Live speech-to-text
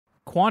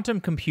Quantum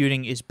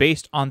computing is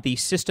based on the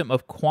system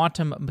of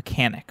quantum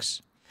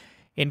mechanics.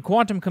 In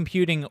quantum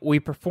computing, we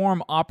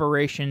perform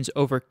operations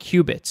over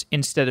qubits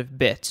instead of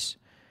bits.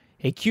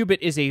 A qubit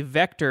is a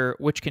vector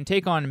which can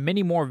take on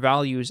many more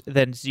values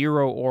than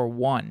 0 or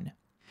 1.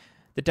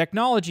 The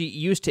technology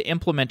used to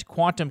implement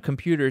quantum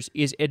computers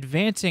is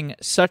advancing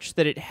such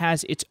that it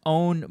has its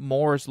own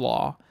Moore's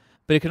law,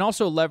 but it can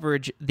also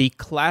leverage the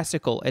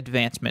classical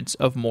advancements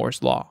of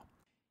Moore's law.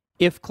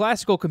 If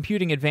classical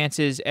computing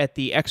advances at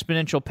the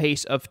exponential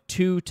pace of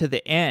 2 to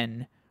the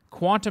n,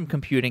 quantum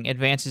computing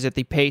advances at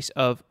the pace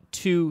of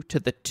 2 to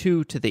the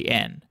 2 to the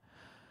n.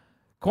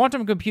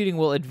 Quantum computing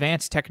will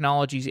advance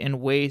technologies in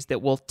ways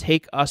that will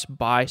take us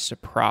by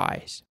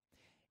surprise.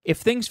 If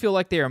things feel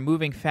like they are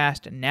moving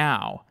fast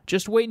now,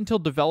 just wait until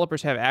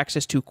developers have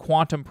access to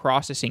quantum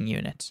processing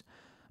units.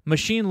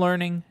 Machine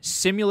learning,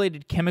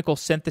 simulated chemical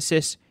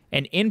synthesis,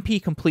 and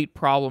NP-complete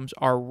problems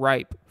are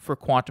ripe for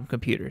quantum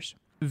computers.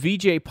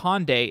 Vijay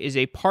Pande is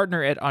a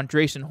partner at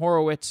Andreessen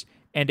Horowitz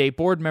and a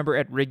board member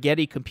at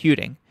Rigetti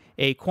Computing,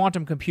 a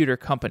quantum computer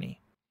company.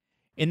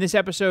 In this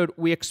episode,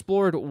 we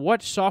explored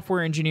what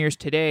software engineers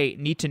today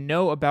need to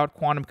know about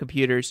quantum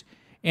computers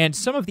and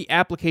some of the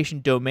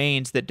application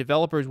domains that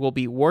developers will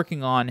be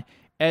working on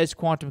as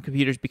quantum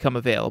computers become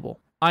available.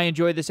 I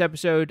enjoyed this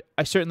episode.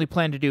 I certainly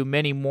plan to do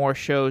many more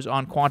shows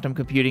on quantum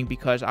computing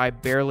because I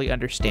barely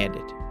understand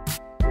it.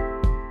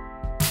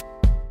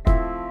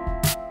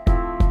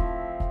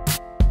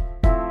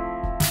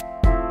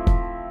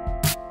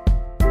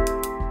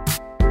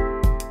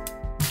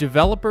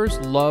 Developers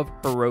love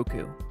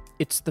Heroku.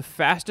 It's the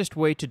fastest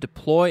way to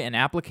deploy an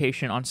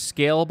application on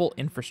scalable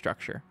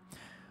infrastructure.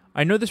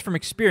 I know this from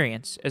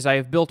experience, as I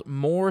have built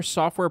more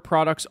software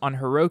products on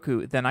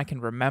Heroku than I can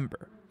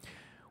remember.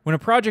 When a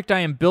project I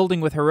am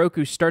building with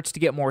Heroku starts to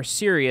get more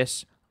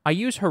serious, I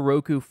use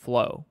Heroku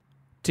Flow,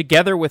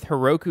 together with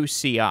Heroku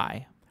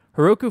CI.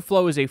 Heroku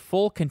Flow is a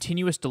full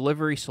continuous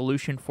delivery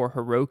solution for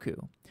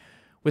Heroku.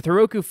 With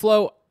Heroku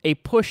Flow, a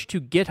push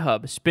to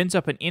GitHub spins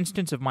up an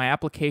instance of my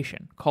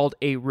application called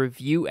a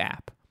review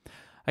app.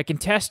 I can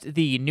test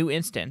the new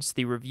instance,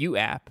 the review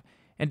app,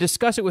 and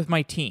discuss it with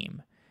my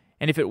team.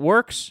 And if it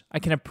works, I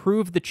can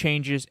approve the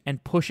changes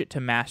and push it to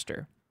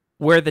master,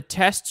 where the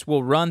tests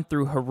will run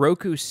through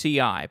Heroku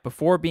CI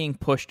before being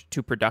pushed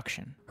to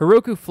production.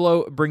 Heroku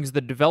Flow brings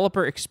the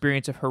developer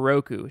experience of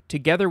Heroku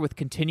together with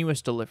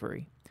continuous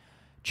delivery.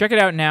 Check it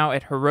out now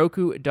at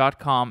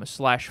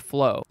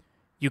heroku.com/flow.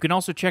 You can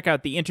also check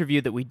out the interview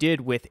that we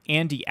did with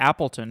Andy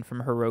Appleton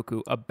from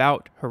Heroku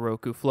about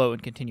Heroku Flow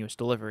and continuous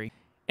delivery.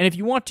 And if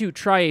you want to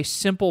try a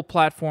simple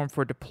platform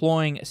for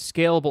deploying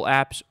scalable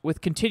apps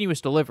with continuous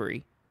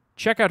delivery,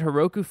 check out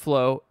Heroku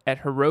Flow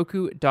at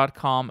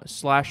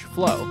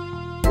heroku.com/flow.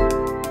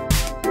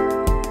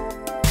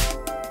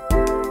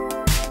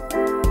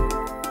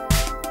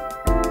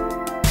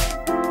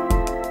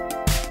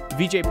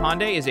 Vijay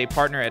Pande is a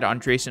partner at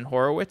Andreessen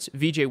Horowitz.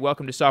 Vijay,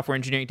 welcome to Software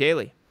Engineering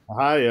Daily.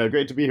 Hi,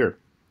 great to be here.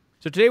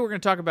 So today we're going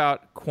to talk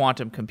about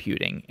quantum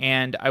computing,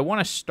 and I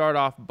want to start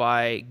off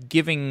by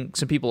giving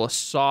some people a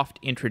soft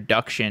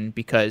introduction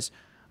because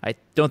I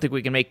don't think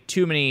we can make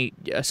too many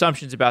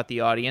assumptions about the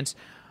audience.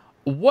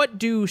 What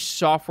do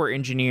software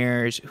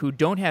engineers who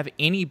don't have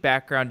any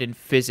background in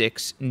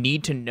physics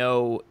need to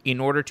know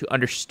in order to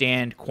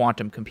understand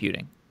quantum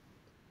computing?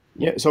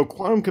 Yeah, so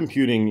quantum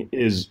computing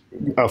is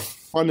a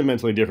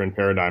fundamentally different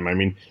paradigm. I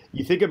mean,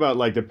 you think about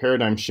like the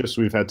paradigm shifts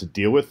we've had to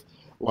deal with,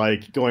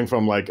 like going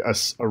from like a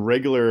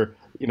regular,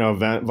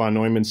 von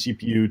Neumann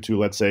CPU to,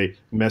 let's say,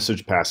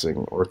 message passing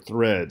or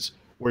threads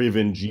or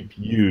even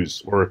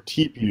GPUs or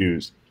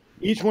TPUs.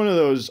 Each one of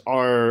those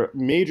are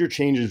major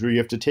changes where you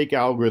have to take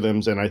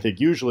algorithms, and I think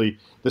usually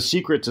the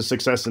secret to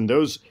success in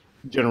those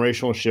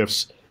generational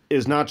shifts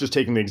is not just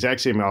taking the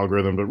exact same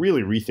algorithm, but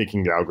really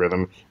rethinking the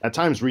algorithm, at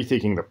times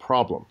rethinking the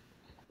problem.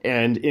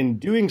 And in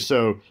doing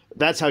so,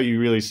 that's how you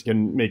really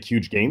can make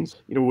huge gains.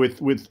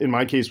 With in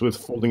my case, with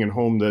Folding and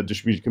Home, the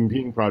distributed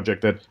computing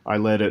project that I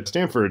led at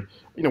Stanford,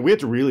 we had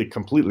to really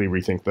completely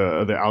rethink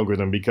the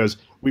algorithm because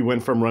we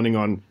went from running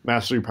on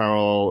massively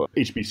parallel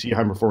HPC,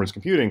 high performance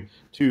computing,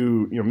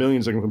 to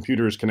millions of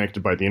computers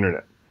connected by the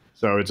internet.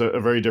 So it's a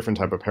very different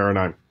type of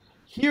paradigm.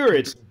 Here,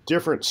 it's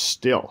different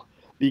still.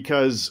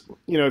 Because,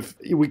 if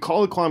we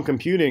call it quantum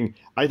computing,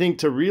 I think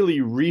to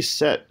really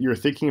reset your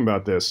thinking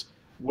about this,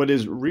 what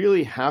is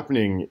really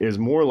happening is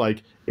more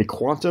like a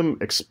quantum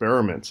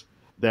experiment,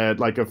 that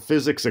like a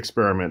physics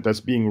experiment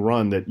that's being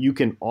run that you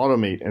can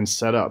automate and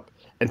set up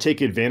and take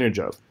advantage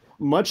of.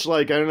 Much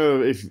like, I don't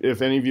know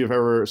if any of you have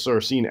ever sort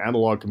of seen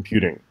analog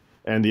computing,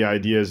 and the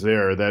idea is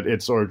there that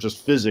it's sort of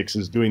just physics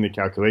is doing the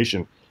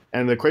calculation.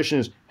 And the question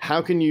is,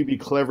 how can you be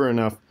clever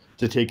enough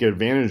to take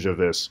advantage of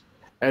this?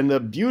 And the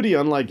beauty,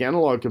 unlike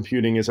analog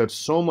computing, is that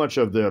so much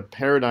of the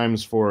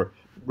paradigms for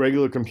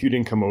regular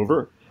computing come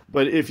over.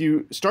 But if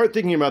you start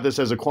thinking about this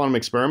as a quantum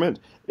experiment,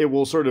 it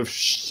will sort of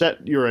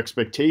set your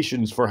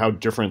expectations for how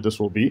different this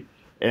will be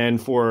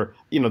and for,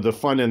 the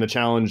fun and the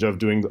challenge of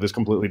doing this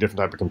completely different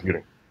type of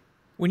computing.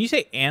 When you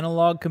say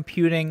analog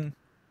computing,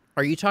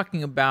 are you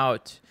talking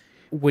about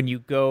when you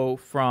go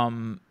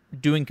from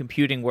doing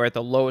computing where at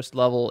the lowest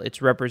level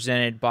it's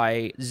represented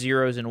by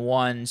zeros and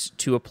ones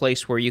to a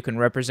place where you can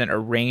represent a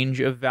range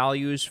of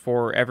values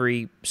for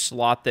every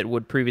slot that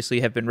would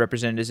previously have been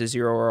represented as a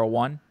zero or a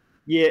one?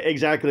 Yeah,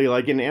 exactly.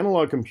 Like in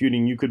analog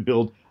computing, you could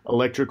build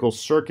electrical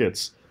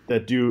circuits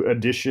that do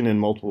addition and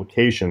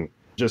multiplication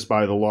just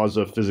by the laws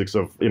of physics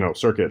of,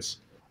 circuits.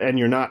 And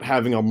you're not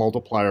having a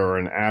multiplier or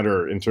an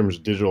adder in terms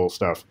of digital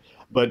stuff.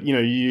 But,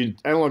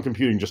 analog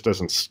computing just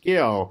doesn't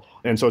scale,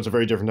 and so it's a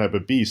very different type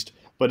of beast.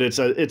 But it's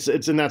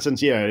in that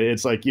sense, yeah,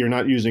 it's like you're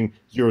not using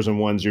zeros and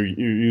ones, you're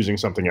using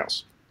something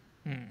else.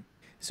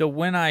 So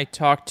when I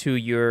talked to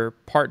your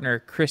partner,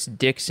 Chris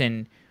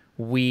Dixon,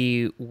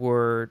 we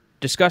were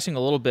discussing a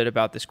little bit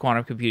about this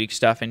quantum computing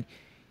stuff, and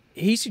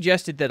he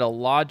suggested that a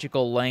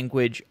logical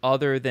language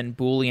other than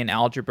Boolean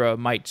algebra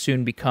might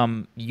soon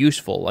become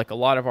useful. Like a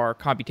lot of our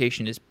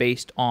computation is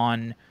based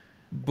on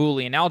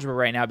Boolean algebra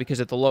right now because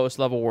at the lowest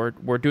level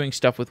we're doing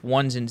stuff with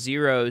ones and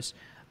zeros.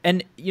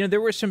 And,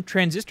 there was some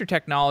transistor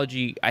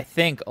technology, I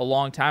think, a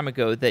long time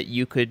ago that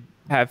you could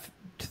have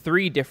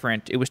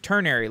it was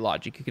ternary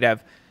logic. You could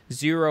have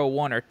 0,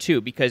 1, or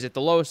 2, because at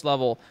the lowest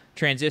level,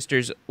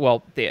 transistors,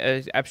 well,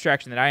 the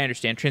abstraction that I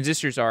understand,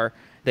 transistors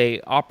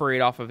they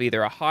operate off of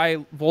either a high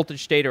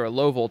voltage state or a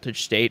low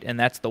voltage state, and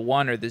that's the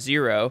 1 or the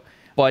 0.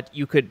 But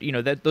you could,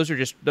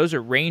 those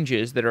are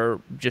ranges that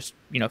are just,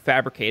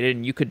 fabricated,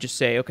 and you could just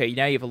say, okay,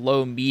 now you have a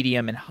low,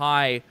 medium, and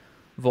high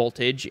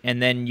voltage,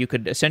 and then you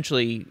could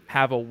essentially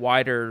have a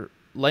wider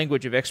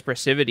language of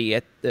expressivity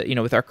at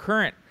with our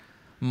current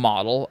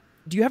model.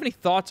 Do you have any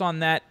thoughts on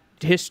that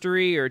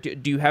history, or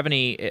do you have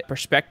any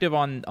perspective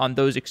on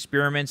those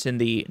experiments in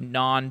the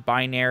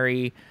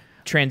non-binary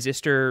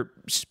transistor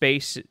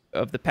space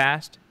of the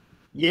past?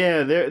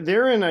 Yeah,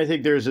 therein I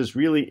think there's this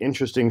really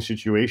interesting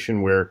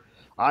situation where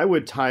I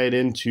would tie it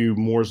into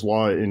Moore's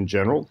law in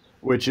general,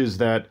 which is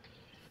that,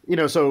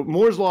 so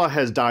Moore's law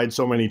has died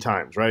so many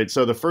times, right?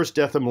 So the first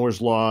death of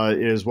Moore's law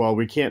is, well,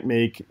 we can't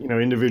make,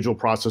 individual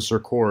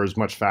processor cores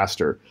much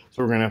faster.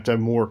 So we're going to have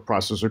more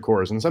processor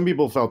cores. And some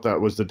people felt that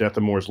was the death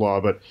of Moore's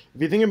law. But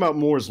if you think about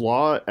Moore's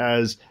law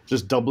as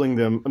just doubling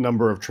the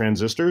number of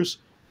transistors,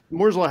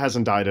 Moore's law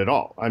hasn't died at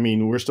all. I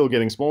mean, we're still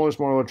getting smaller and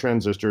smaller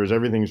transistors.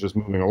 Everything's just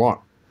moving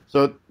along.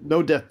 So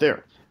no death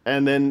there.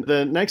 And then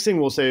the next thing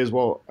we'll say is,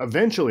 well,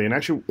 eventually, and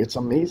actually it's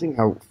amazing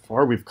how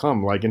far we've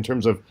come, like in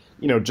terms of,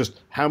 just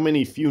how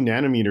many few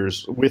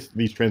nanometers with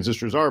these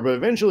transistors are, but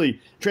eventually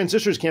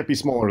transistors can't be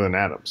smaller than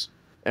atoms.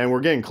 And we're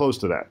getting close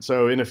to that.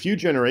 So in a few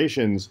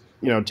generations,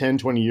 10,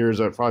 20 years,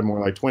 probably more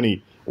like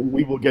 20,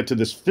 we will get to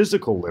this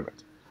physical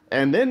limit.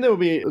 And then there'll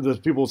be, the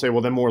people will say,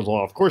 well, then Moore's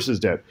law, of course, is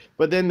dead.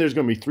 But then there's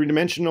going to be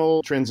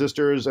three-dimensional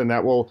transistors, and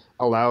that will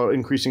allow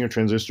increasing of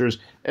transistors.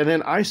 And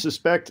then I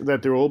suspect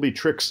that there will be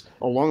tricks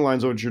along the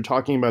lines of what you're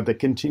talking about that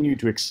continue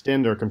to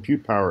extend our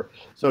compute power.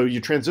 So your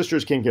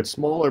transistors can get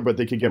smaller, but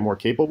they could get more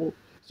capable.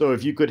 So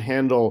if you could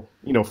handle,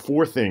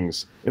 4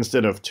 things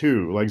instead of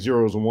 2, like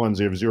zeros and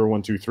ones, you have 0,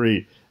 1, 2,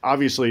 3,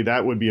 obviously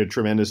that would be a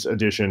tremendous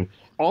addition.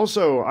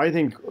 Also, I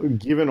think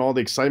given all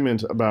the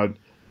excitement about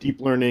deep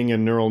learning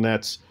and neural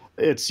nets,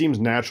 it seems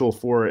natural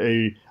for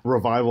a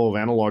revival of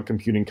analog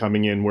computing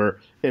coming in where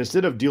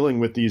instead of dealing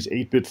with these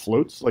 8-bit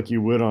floats like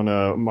you would on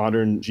a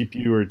modern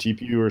GPU or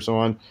TPU or so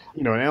on,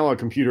 an analog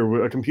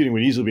computing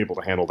would easily be able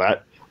to handle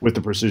that with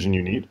the precision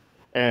you need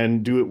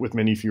and do it with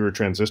many fewer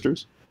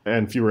transistors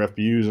and fewer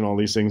FPUs and all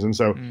these things. And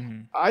so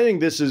I think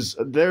there's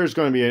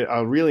going to be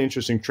a really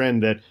interesting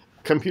trend that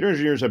computer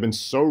engineers have been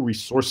so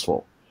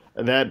resourceful.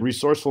 That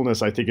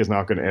resourcefulness, I think, is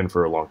not going to end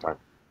for a long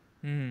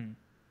time.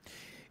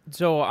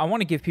 So I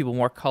want to give people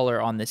more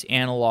color on this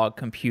analog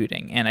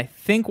computing. And I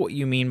think what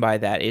you mean by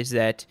that is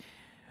that,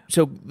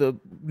 so the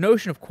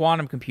notion of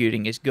quantum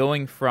computing is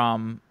going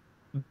from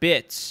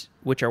bits,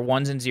 which are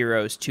ones and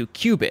zeros, to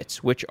qubits,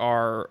 which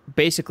are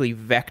basically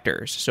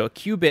vectors. So a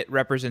qubit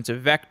represents a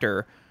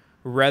vector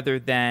rather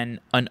than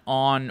an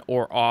on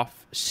or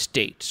off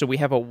state. So we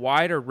have a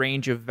wider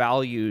range of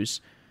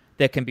values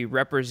that can be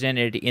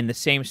represented in the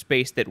same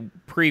space that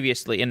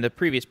previously, in the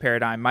previous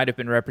paradigm, might have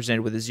been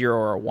represented with a 0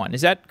 or a 1.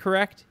 Is that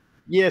correct?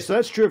 Yeah, so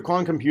that's true of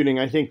quantum computing.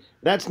 I think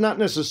that's not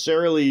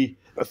necessarily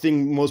a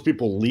thing most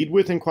people lead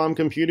with in quantum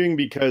computing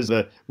because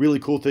the really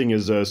cool thing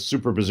is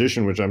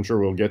superposition, which I'm sure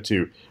we'll get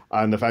to,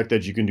 and the fact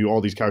that you can do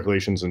all these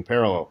calculations in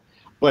parallel.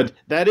 But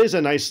that is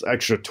a nice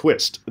extra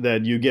twist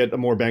that you get a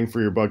more bang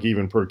for your buck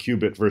even per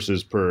qubit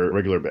versus per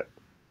regular bit.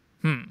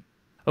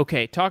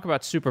 Okay, talk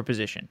about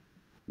superposition.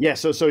 Yeah,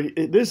 so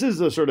this is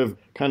the sort of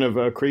kind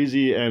of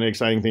crazy and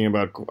exciting thing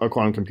about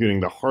quantum computing,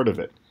 the heart of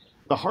it.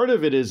 The heart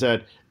of it is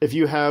that if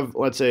you have,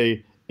 let's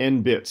say,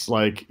 n bits,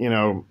 like,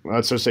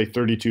 let's just say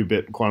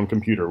 32-bit quantum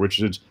computer,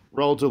 which is a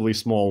relatively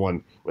small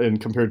one and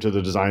compared to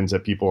the designs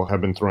that people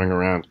have been throwing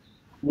around,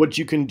 what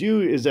you can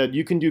do is that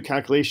you can do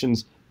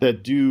calculations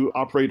that do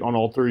operate on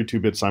all 32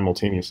 bits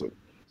simultaneously.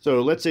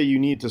 So let's say you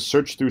need to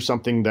search through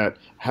something that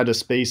had a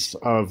space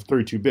of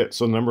 32 bits.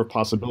 So the number of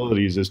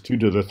possibilities is 2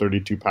 to the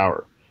 32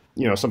 power.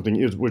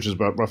 Which is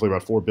roughly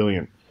about 4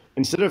 billion.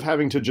 Instead of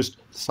having to just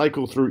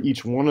cycle through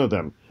each one of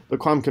them, the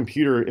quantum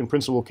computer, in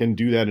principle, can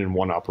do that in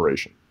one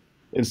operation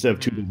instead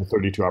of 2 to the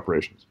 32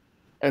 operations.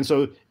 And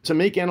so to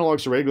make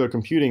analogs to regular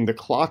computing, the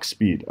clock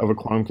speed of a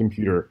quantum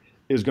computer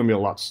is going to be a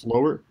lot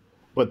slower,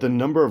 but the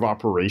number of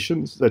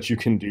operations that you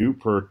can do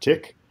per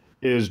tick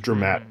is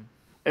dramatic.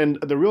 And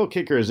the real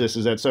kicker is this,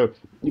 is that so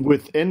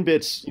with n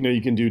bits,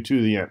 you can do 2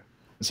 to the n.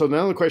 So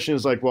now the question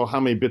is like, well, how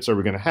many bits are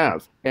we going to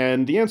have?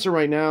 And the answer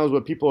right now is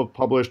what people have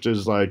published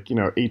is like,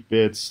 8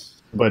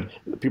 bits, but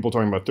people are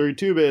talking about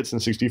 32 bits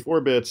and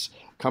 64 bits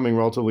coming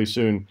relatively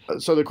soon.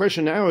 So the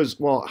question now is,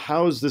 well,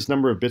 how is this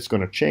number of bits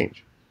going to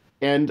change?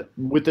 And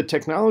with the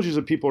technologies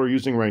that people are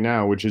using right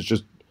now, which is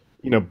just,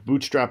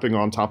 bootstrapping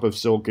on top of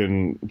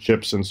silicon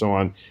chips and so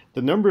on,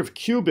 the number of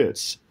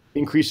qubits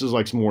increases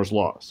like Moore's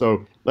law.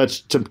 So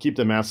to keep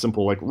the math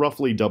simple, like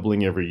roughly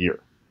doubling every year.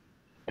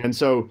 And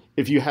so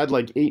if you had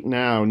like 8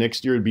 now,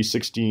 next year it'd be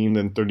 16,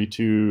 then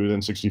 32,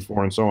 then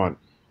 64, and so on.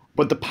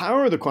 But the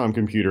power of the quantum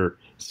computer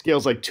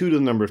scales like 2 to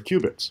the number of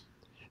qubits.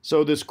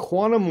 So this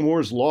quantum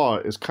Moore's law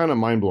is kind of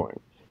mind-blowing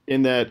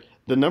in that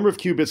the number of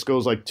qubits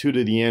goes like 2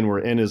 to the n,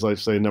 where n is, like,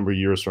 say, a number of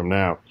years from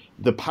now.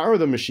 The power of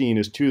the machine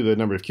is 2 to the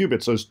number of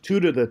qubits, so it's 2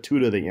 to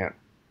the n.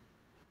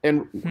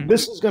 And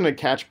this is going to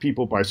catch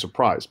people by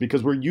surprise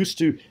because we're used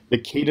to the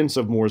cadence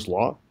of Moore's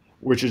law,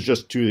 which is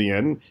just 2 to the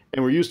n,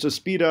 and we're used to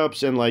speed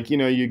ups and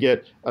you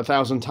get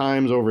 1,000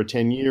 times over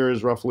 10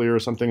 years roughly or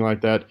something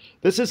like that.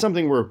 This is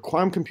something where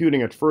quantum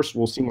computing at first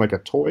will seem like a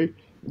toy.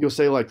 You'll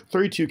say like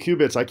 32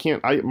 qubits,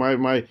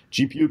 my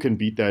GPU can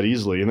beat that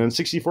easily. And then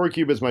 64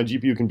 qubits, my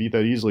GPU can beat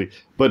that easily.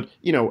 But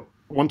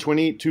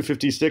 128,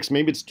 256,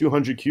 maybe it's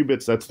 200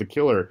 qubits, that's the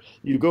killer.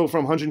 You go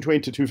from 120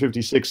 to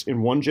 256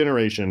 in one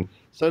generation,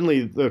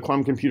 suddenly the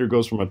quantum computer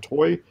goes from a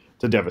toy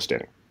to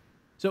devastating.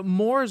 So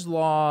Moore's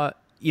law,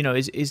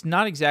 is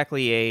not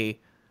exactly a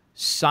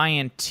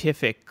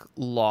scientific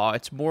law.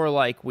 It's more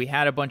like we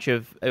had a bunch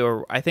of,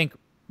 or I think,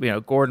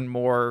 Gordon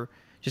Moore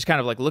just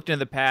kind of like looked into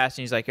the past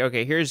and he's like,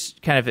 okay, here's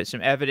kind of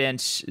some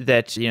evidence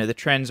that, the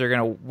trends are going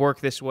to work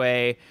this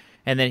way.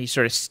 And then he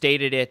sort of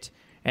stated it.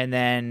 And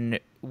then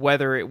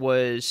whether it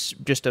was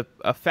just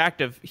a fact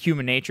of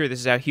human nature, this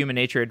is how human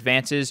nature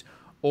advances,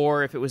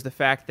 or if it was the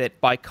fact that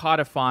by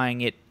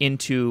codifying it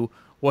into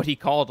what he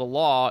called a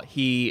law,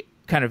 he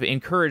kind of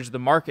encouraged the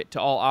market to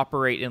all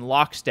operate in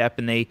lockstep,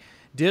 and they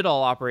did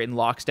all operate in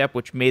lockstep,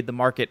 which made the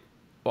market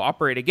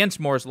operate against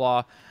Moore's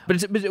law.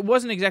 But it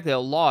wasn't exactly a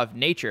law of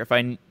nature, if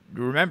I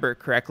remember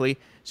correctly.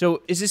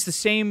 So is this the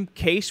same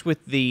case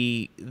with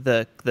the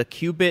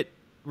qubit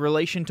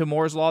relation to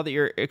Moore's law that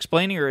you're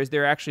explaining, or is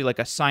there actually like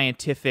a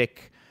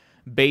scientific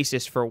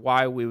basis for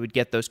why we would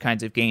get those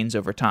kinds of gains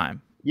over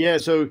time? Yeah,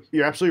 so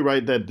you're absolutely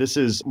right that this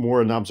is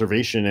more an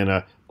observation and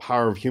a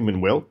power of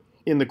human will.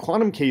 In the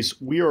quantum case,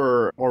 we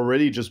are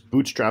already just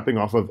bootstrapping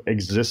off of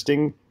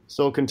existing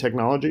silicon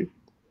technology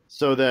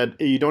so that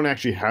you don't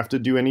actually have to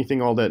do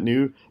anything all that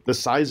new. The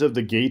size of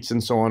the gates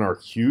and so on are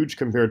huge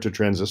compared to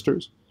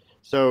transistors.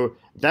 So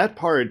that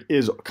part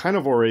is kind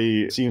of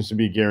already seems to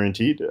be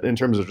guaranteed in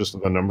terms of just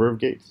the number of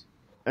gates.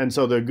 And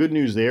so the good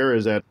news there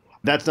is that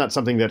that's not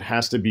something that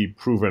has to be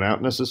proven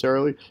out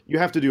necessarily. You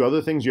have to do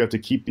other things. You have to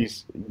keep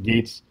these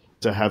gates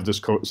to have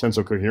this sense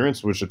of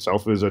coherence, which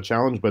itself is a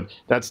challenge, but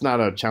that's not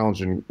a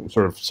challenge in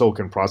sort of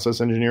silicon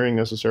process engineering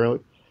necessarily.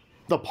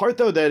 The part,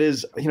 though, that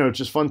is,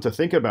 just fun to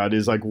think about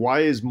is like,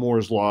 why has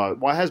Moore's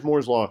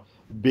law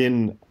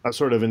been a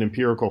sort of an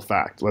empirical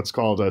fact? Let's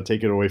call it,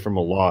 take it away from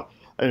a law,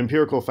 an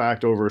empirical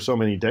fact over so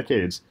many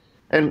decades.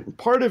 And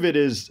part of it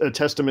is a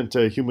testament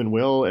to human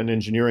will and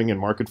engineering and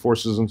market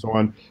forces and so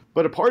on.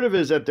 But a part of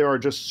it is that there are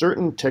just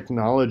certain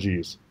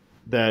technologies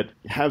that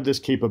have this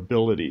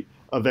capability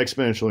of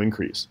exponential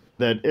increase.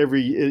 That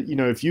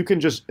if you can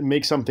just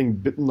make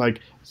something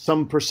like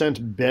some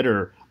percent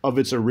better of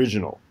its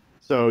original.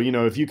 So,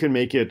 if you can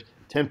make it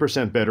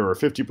 10% better or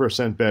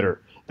 50%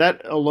 better,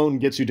 that alone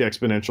gets you to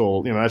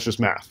exponential, that's just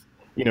math.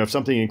 If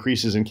something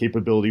increases in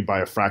capability by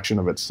a fraction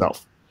of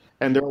itself.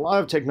 And there are a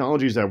lot of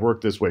technologies that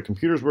work this way.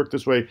 Computers work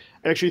this way.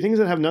 Actually, things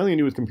that have nothing to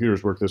do with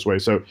computers work this way.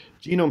 So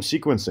genome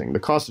sequencing, the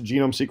cost of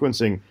genome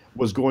sequencing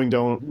was going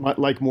down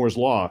like Moore's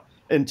law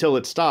until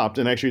it stopped.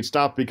 And actually it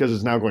stopped because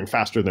it's now going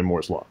faster than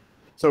Moore's law.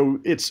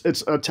 So it's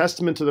a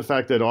testament to the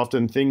fact that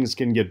often things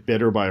can get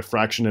better by a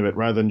fraction of it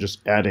rather than just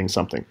adding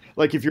something.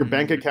 Like if your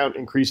bank account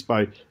increased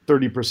by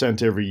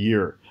 30% every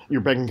year, your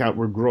bank account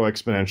would grow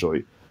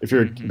exponentially. If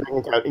your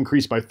bank account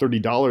increased by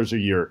 $30 a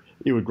year,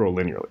 it would grow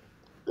linearly.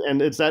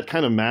 And it's that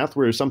kind of math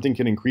where something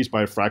can increase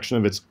by a fraction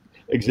of its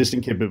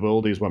existing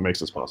capability is what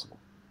makes this possible.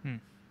 Now,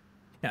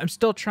 I'm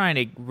still trying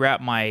to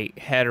wrap my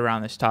head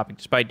around this topic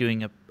despite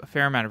doing a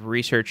fair amount of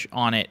research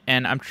on it.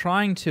 And I'm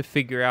trying to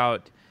figure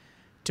out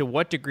to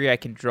what degree I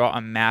can draw a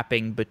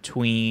mapping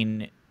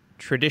between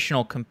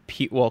traditional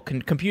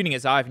computing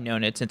as I've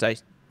known it since I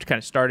kind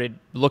of started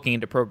looking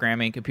into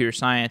programming and computer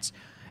science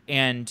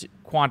and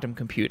quantum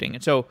computing.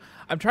 And so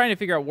I'm trying to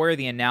figure out where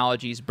the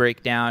analogies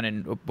break down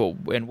and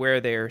where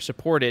they're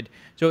supported.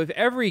 So if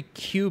every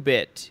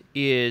qubit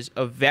is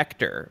a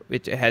vector,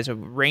 it has a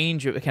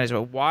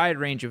wide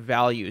range of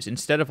values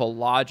instead of a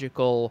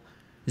logical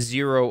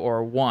 0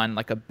 or 1,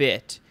 like a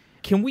bit.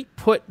 Can we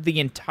put the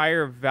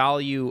entire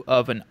value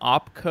of an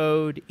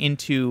opcode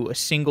into a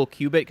single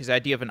qubit? Because the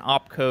idea of an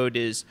opcode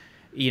is,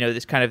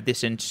 this kind of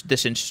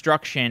this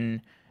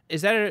instruction.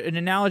 Is that an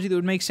analogy that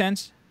would make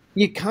sense?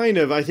 Yeah, kind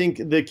of. I think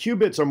the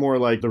qubits are more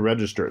like the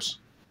registers.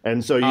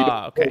 And so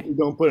you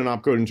don't put an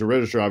opcode into a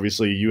register,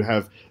 obviously. You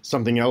have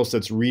something else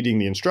that's reading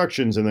the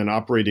instructions and then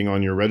operating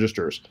on your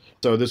registers.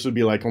 So this would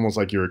be like almost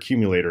like your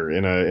accumulator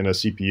in a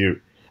CPU.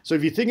 So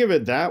if you think of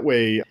it that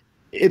way,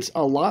 it's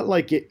a lot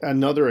like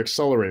another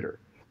accelerator.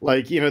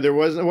 Like, it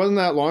wasn't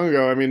that long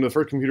ago. I mean, the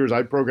first computers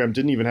I programmed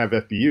didn't even have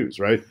FPUs,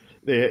 right?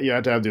 You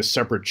had to have this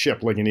separate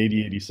chip, like an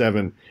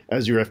 8087,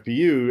 as your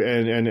FPU,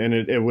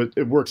 and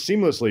it works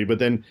seamlessly. But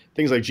then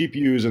things like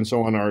GPUs and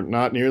so on are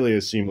not nearly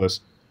as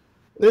seamless.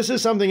 This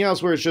is something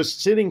else where it's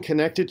just sitting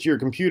connected to your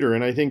computer.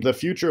 And I think the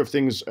future of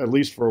things, at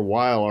least for a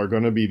while, are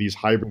going to be these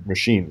hybrid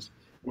machines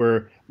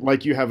where,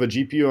 like, you have a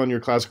GPU on your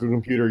classical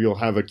computer, you'll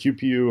have a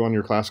QPU on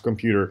your classical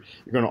computer.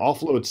 You're going to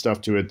offload stuff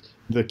to it.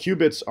 The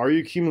qubits are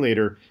your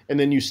accumulator, and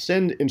then you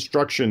send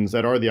instructions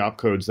that are the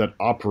opcodes that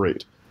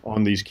operate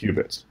on these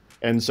qubits.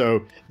 And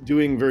so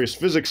doing various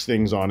physics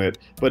things on it,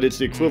 but it's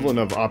the equivalent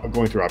of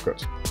going through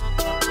opcodes.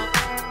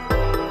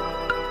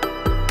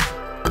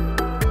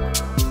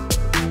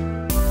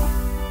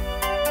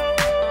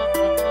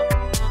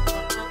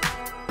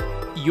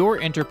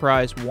 Your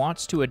enterprise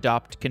wants to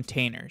adopt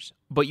containers,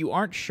 but you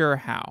aren't sure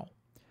how.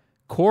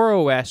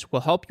 CoreOS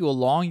will help you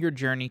along your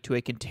journey to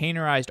a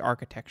containerized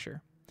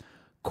architecture.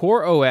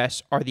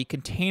 CoreOS are the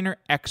container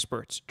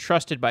experts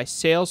trusted by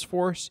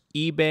Salesforce,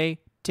 eBay,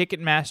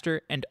 Ticketmaster,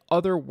 and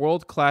other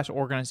world-class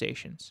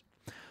organizations.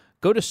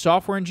 Go to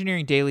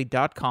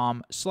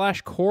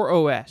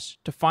softwareengineeringdaily.com/CoreOS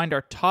to find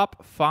our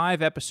top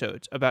 5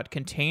 episodes about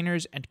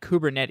containers and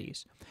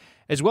Kubernetes,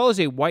 as well as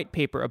a white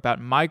paper about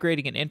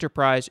migrating an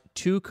enterprise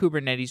to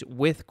Kubernetes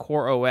with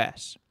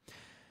CoreOS.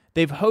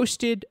 They've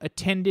hosted,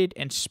 attended,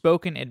 and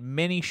spoken at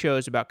many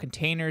shows about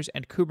containers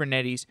and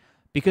Kubernetes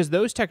because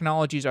those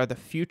technologies are the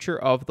future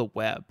of the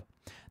web.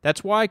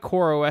 That's why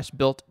CoreOS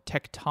built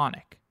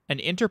Tectonic, an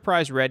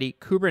enterprise-ready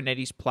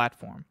Kubernetes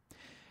platform.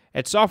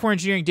 At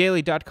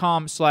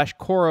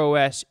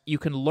softwareengineeringdaily.com/CoreOS, you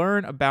can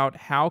learn about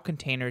how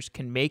containers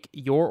can make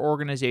your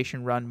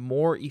organization run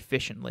more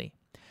efficiently.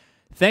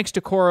 Thanks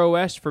to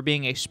CoreOS for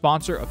being a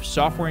sponsor of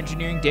Software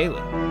Engineering Daily.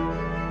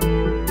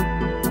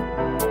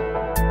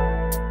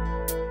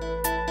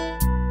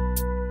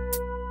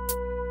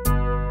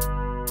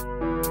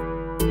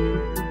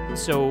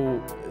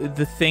 So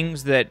the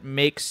things that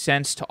make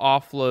sense to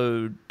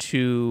offload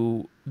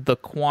to the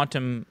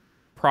quantum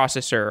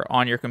processor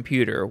on your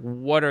computer,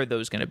 what are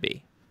those going to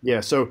be?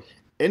 Yeah, so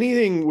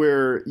anything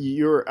where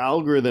your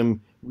algorithm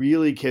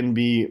really can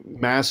be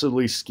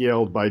massively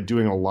scaled by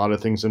doing a lot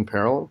of things in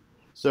parallel.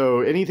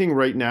 So anything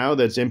right now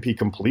that's NP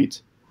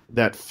complete,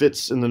 that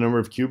fits in the number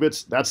of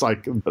qubits, that's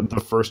like the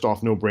first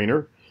off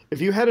no-brainer.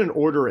 If you had an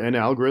order n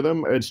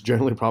algorithm, it's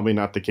generally probably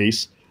not the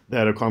case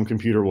that a quantum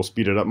computer will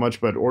speed it up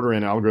much, but order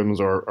n algorithms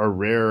are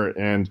rare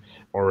and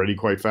already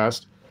quite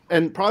fast.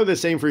 And probably the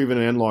same for even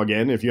an n log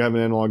n. If you have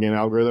an n log n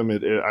algorithm,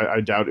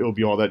 I doubt it will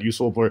be all that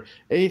useful for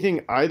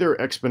anything either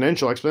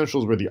exponential. Exponential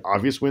is where the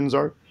obvious wins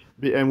are.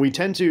 And we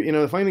tend to,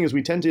 the funny thing is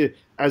we tend to,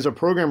 as a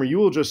programmer, you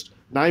will just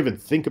not even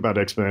think about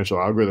exponential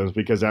algorithms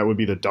because that would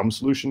be the dumb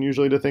solution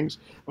usually to things.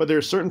 But there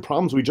are certain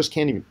problems we just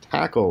can't even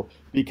tackle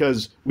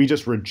because we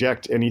just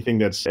reject anything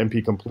that's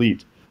NP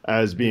complete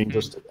as being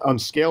just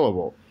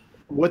unscalable.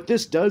 What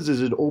this does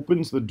is it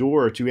opens the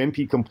door to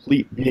NP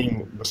complete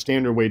being the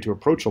standard way to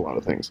approach a lot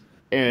of things.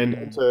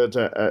 And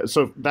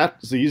so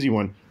that's the easy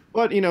one.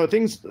 But,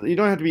 things, you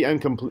don't have to be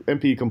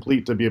NP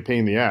complete to be a pain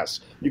in the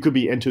ass. You could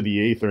be n to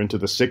the 8th or n to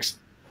the 6th.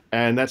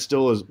 And that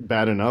still is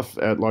bad enough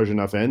at large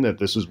enough n that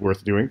this is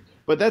worth doing.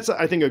 But that's,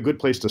 I think, a good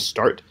place to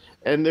start.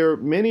 And there are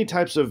many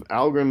types of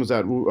algorithms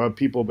that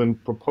people have been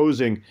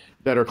proposing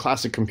that are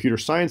classic computer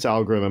science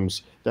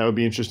algorithms that would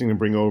be interesting to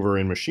bring over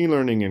in machine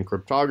learning and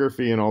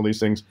cryptography and all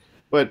these things.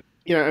 But,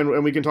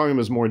 and we can talk about them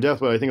as more in depth,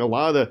 but I think a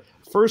lot of the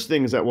first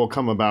things that will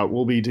come about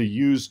will be to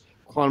use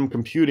quantum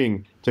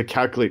computing to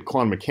calculate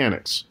quantum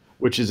mechanics,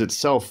 which is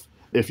itself,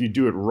 if you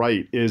do it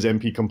right, is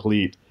NP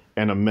complete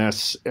and a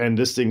mess, and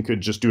this thing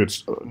could just do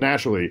it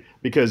naturally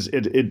because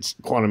it's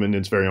quantum in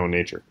its very own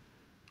nature.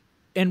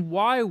 And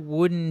why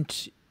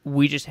wouldn't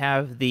we just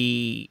have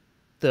the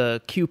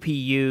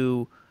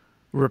QPU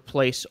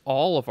replace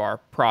all of our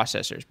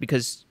processors?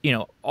 Because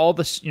all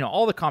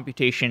the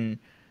computation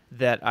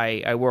that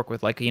I work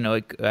with, like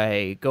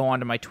I go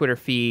onto my Twitter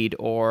feed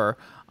or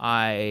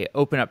I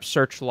open up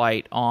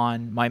Searchlight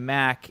on my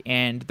Mac,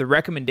 and the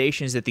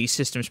recommendations that these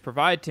systems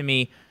provide to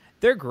me,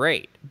 they're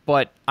great,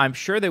 but I'm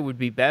sure they would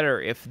be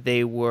better if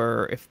they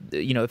were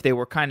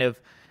kind of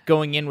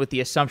going in with the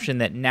assumption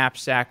that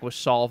knapsack was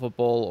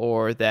solvable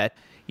or that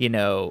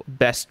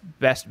best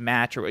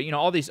match or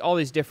all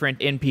these different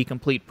NP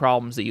complete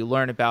problems that you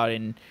learn about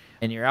in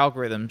your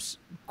algorithms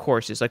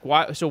courses. Like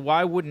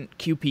why wouldn't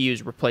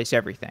QPUs replace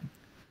everything?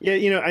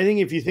 Yeah, I think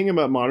if you think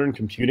about modern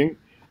computing,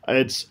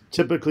 It's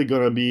typically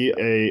going to be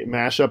a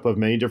mashup of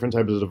many different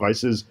types of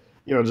devices.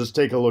 Just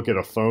take a look at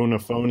a phone. A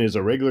phone is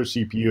a regular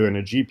CPU and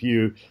a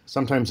GPU,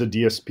 sometimes a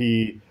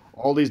DSP,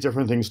 all these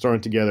different things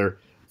thrown together.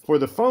 For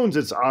the phones,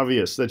 it's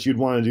obvious that you'd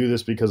want to do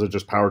this because of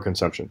just power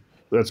consumption.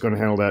 That's going to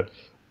handle that.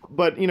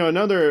 But,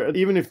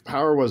 even if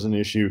power was an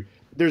issue,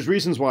 there's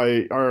reasons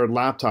why our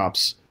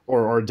laptops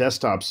or our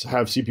desktops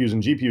have CPUs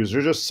and GPUs.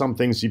 There's just some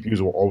things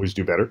CPUs will always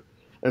do better.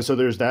 And so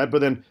there's that.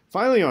 But then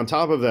finally, on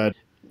top of that,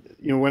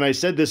 when I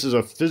said this is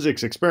a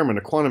physics experiment,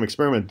 a quantum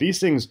experiment, these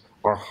things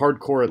are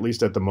hardcore, at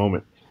least at the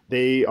moment.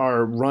 They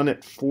are run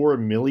at 4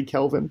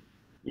 millikelvin.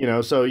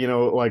 So,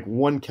 like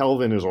 1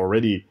 Kelvin is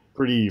already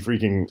pretty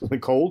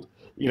freaking cold.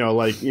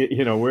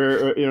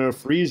 Where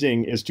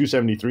freezing is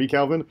 273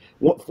 Kelvin.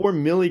 4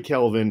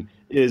 millikelvin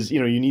is,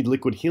 you need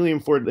liquid helium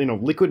for it.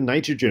 Liquid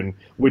nitrogen,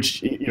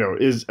 which,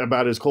 is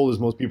about as cold as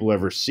most people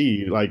ever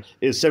see,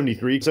 is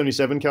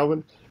 77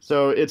 Kelvin.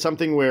 So it's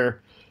something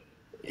where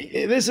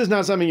this is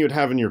not something you'd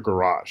have in your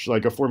garage,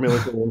 like a 4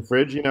 millikelvin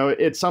fridge.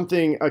 It's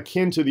something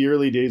akin to the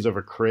early days of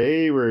a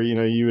Cray where,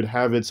 you would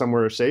have it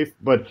somewhere safe.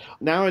 But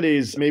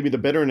nowadays, maybe the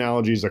better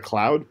analogy is a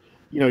cloud.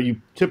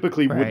 You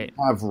typically wouldn't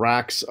have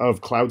racks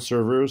of cloud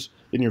servers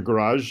in your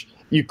garage.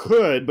 You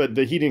could, but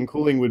the heating and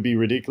cooling would be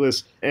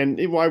ridiculous. And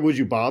why would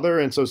you bother?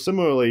 And so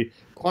similarly,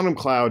 quantum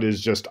cloud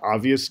is just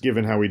obvious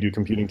given how we do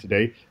computing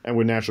today and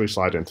would naturally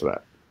slide into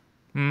that.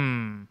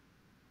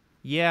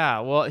 Yeah,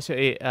 well, so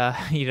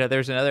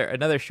there's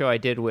another show I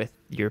did with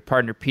your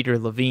partner Peter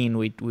Levine.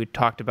 We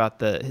talked about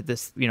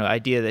this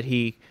idea that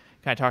he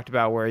kind of talked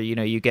about where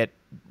you get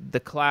the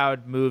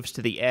cloud moves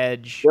to the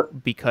edge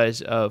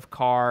because of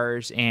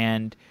cars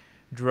and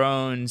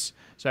drones.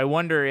 So I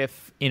wonder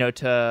if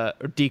to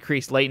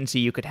decrease latency,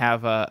 you could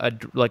have a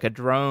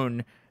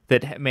drone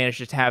that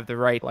manages to have the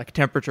right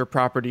temperature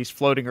properties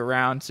floating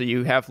around, so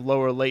you have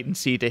lower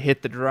latency to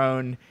hit the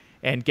drone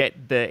and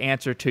get the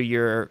answer to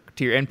your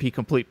NP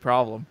complete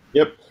problem.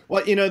 Yep.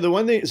 Well, the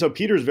one thing, so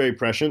Peter's very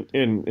prescient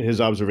in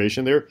his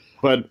observation there,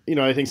 but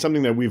I think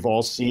something that we've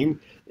all seen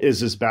is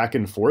this back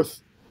and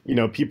forth.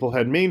 People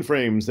had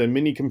mainframes, then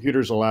mini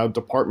computers allowed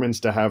departments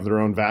to have their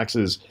own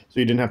VAXs, so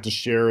you didn't have to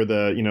share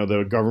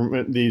the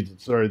government,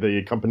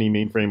 the company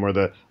mainframe or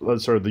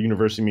the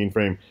university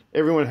mainframe.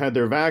 Everyone had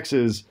their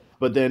VAXs,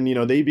 but then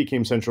they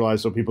became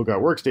centralized, so people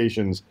got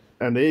workstations,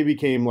 and they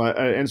became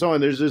and so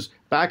on. There's this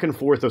back and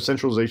forth of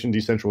centralization,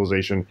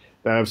 decentralization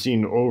that I've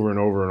seen over and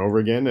over and over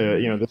again.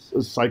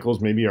 This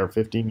cycles maybe are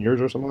 15 years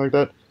or something like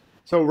that.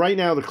 So right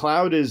now the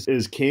cloud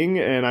is king,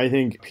 and I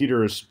think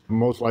Peter is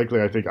most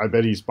likely, I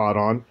bet he's spot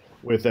on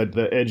with that.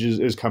 The edge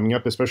is coming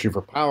up, especially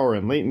for power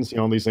and latency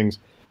and all these things.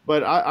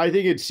 But I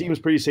think it seems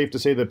pretty safe to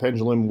say the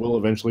pendulum will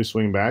eventually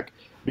swing back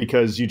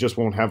because you just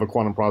won't have a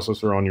quantum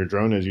processor on your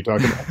drone, as you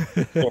talked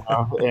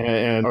about,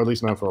 and or at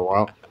least not for a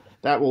while.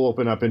 That will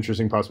open up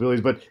interesting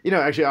possibilities. But,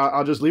 actually,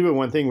 I'll just leave it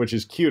one thing, which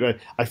is cute.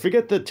 I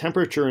forget the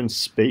temperature in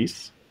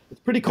space. It's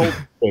pretty cold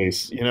in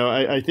space.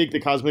 I think the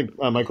cosmic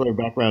microwave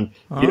background,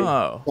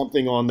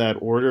 something on that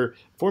order.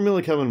 4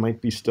 millikelvin might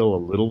be still a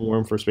little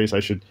warm for space.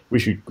 We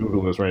should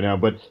Google this right now.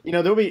 But,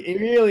 there'll be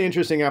really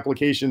interesting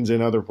applications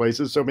in other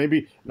places. So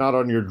maybe not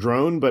on your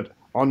drone, but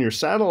on your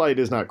satellite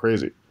is not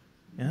crazy.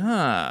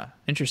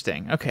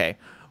 Interesting. Okay.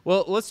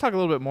 Well, let's talk a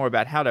little bit more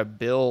about how to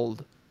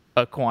build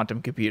a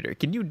quantum computer.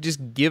 Can you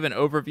just give an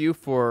overview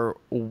for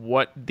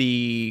what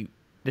the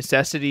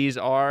necessities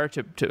are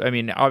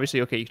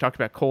obviously, okay, you talked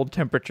about cold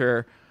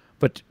temperature,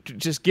 but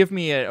just give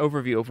me an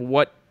overview of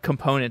what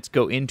components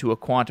go into a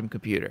quantum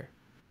computer.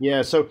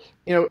 Yeah, so,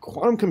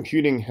 quantum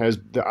computing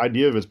the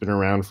idea of it's been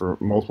around for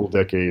multiple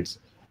decades.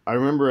 I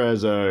remember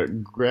as a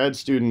grad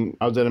student,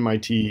 I was at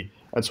MIT,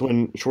 that's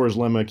when Shor's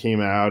lemma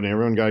came out and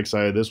everyone got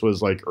excited. This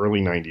was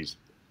early 90s.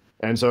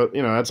 And so,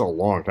 that's a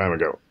long time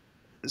ago.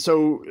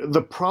 So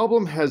the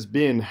problem has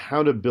been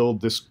how to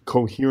build this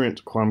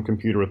coherent quantum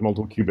computer with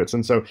multiple qubits.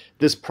 And so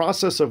this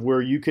process of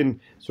where you can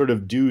sort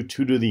of do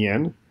 2 to the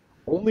n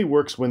only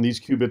works when these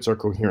qubits are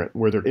coherent,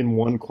 where they're in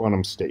one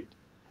quantum state.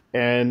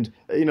 And,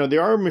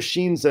 there are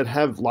machines that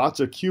have lots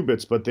of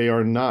qubits, but they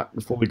are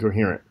not fully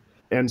coherent.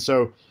 And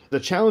so the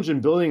challenge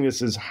in building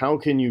this is how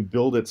can you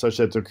build it such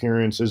that the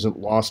coherence isn't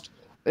lost,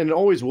 and it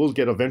always will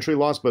get eventually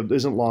lost, but it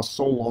isn't lost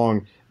so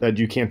long that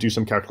you can't do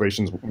some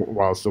calculations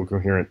while it's still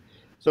coherent.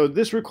 So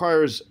this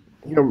requires,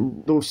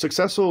 the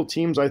successful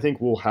teams, I think,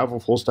 will have a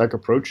full stack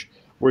approach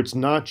where it's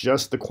not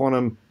just the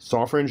quantum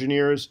software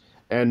engineers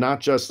and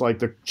not just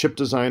the chip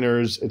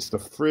designers. It's the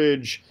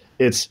fridge.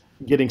 It's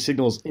getting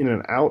signals in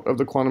and out of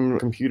the quantum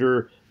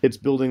computer. It's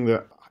building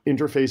the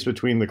interface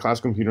between the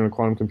classical computer and the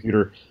quantum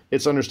computer.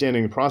 It's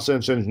understanding the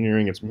process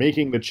engineering. It's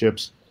making the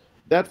chips.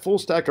 That full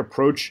stack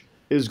approach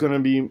is going to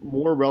be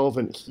more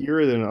relevant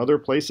here than other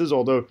places.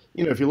 Although,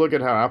 if you look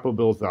at how Apple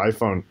builds the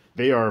iPhone,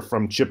 they are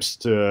from chips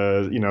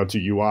to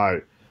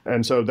UI.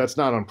 And so that's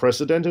not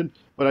unprecedented.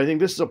 But I think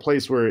this is a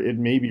place where it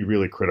may be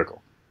really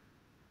critical.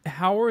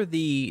 How are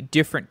the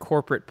different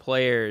corporate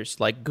players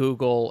like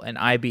Google and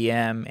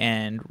IBM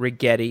and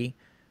Rigetti,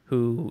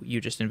 who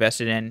you just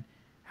invested in,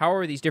 how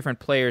are these different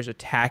players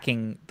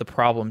attacking the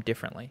problem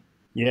differently?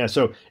 Yeah.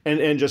 So,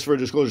 and just for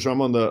disclosure, so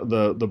I'm on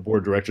the board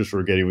of directors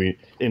for Rigetti. We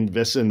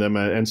invest in them.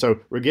 And so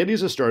Rigetti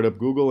is a startup.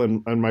 Google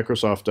and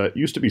Microsoft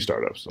used to be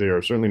startups. They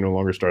are certainly no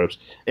longer startups.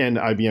 And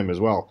IBM as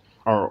well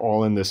are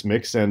all in this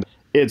mix. And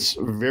it's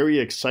very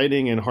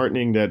exciting and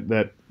heartening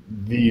that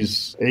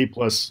these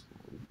A-plus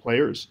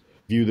players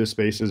view this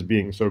space as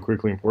being so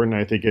critically important.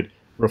 I think it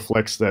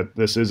reflects that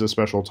this is a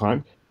special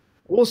time.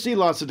 We'll see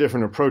lots of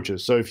different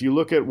approaches. So if you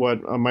look at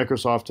what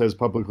Microsoft has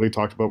publicly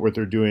talked about what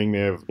they're doing, they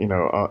have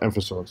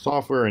emphasis on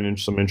software and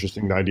some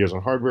interesting ideas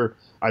on hardware.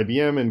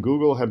 IBM and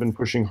Google have been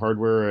pushing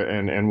hardware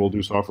and will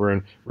do software.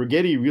 And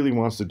Rigetti really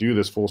wants to do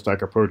this full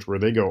stack approach where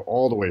they go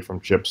all the way from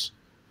chips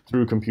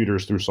through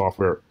computers through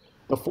software.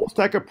 The full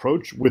stack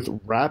approach with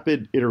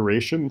rapid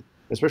iteration,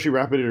 especially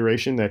rapid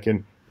iteration that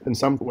can in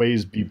some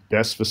ways be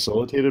best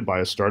facilitated by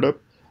a startup,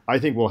 I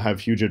think will have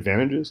huge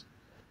advantages.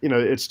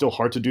 It's still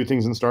hard to do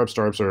things in startups.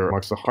 Startups are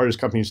amongst the hardest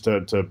companies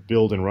to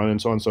build and run and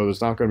so on. So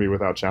it's not going to be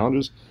without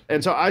challenges.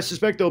 And so I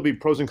suspect there'll be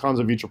pros and cons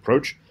of each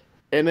approach.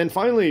 And then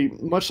finally,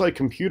 much like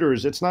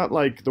computers, it's not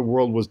like the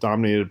world was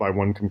dominated by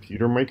one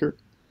computer maker.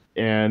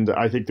 And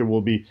I think there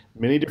will be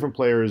many different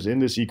players in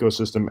this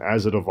ecosystem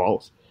as it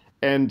evolves.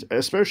 And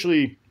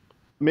especially,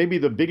 maybe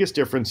the biggest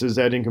difference is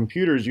that in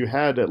computers, you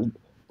had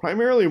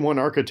primarily one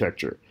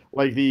architecture,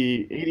 like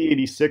the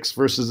 8086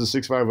 versus the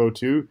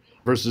 6502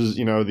 versus,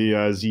 the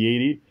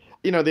Z80.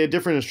 They had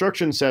different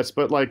instruction sets,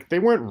 but they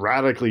weren't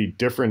radically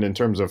different in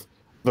terms of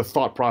the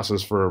thought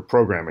process for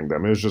programming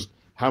them. It was just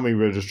how many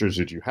registers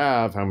did you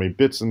have, how many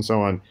bits, and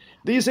so on.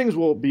 These things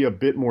will be a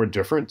bit more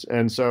different.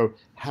 And so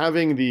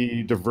having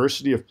the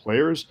diversity of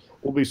players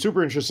will be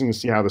super interesting to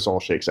see how this all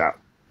shakes out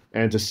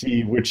and to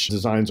see which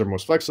designs are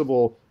most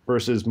flexible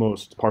versus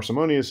most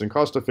parsimonious and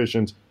cost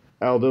efficient.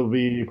 There'll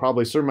be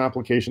probably certain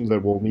applications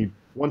that will need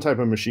one type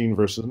of machine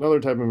versus another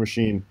type of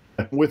machine.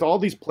 With all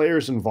these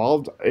players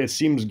involved, it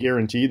seems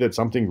guaranteed that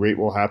something great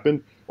will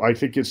happen. I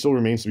think it still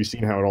remains to be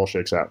seen how it all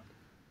shakes out.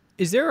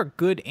 Is there a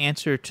good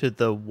answer to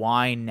the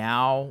why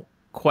now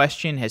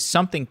question? Has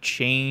something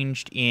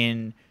changed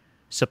in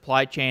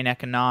supply chain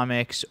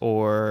economics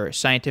or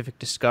scientific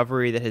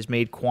discovery that has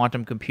made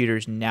quantum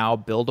computers now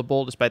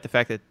buildable, despite the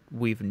fact that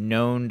we've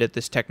known that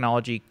this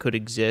technology could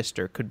exist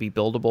or could be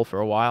buildable for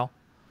a while?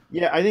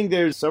 Yeah, I think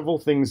there's several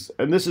things,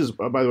 and this is,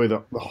 by the way,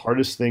 the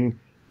hardest thing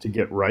to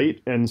get right.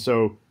 And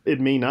so it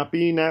may not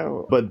be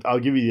now, but I'll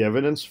give you the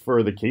evidence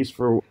for the case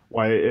for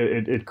why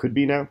it could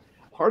be now.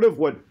 Part of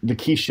what the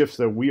key shifts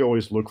that we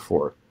always look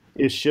for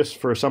is shifts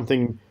for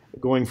something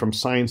going from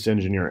science to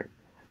engineering.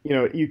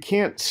 You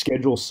can't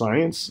schedule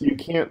science. You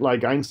can't,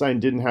 like Einstein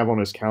didn't have on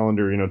his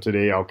calendar,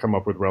 today I'll come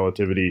up with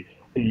relativity.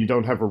 You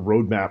don't have a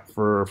roadmap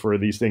for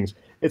these things.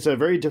 It's a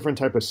very different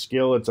type of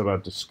skill. It's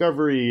about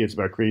discovery. It's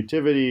about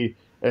creativity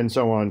and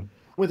so on.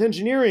 With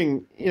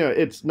engineering,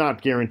 it's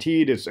not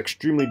guaranteed. It's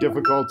extremely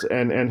difficult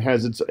and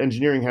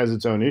engineering has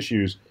its own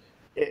issues.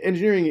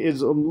 Engineering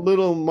is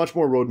much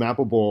more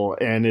roadmappable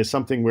and is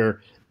something where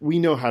we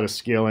know how to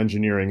scale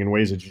engineering in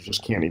ways that you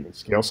just can't even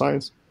scale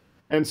science.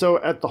 And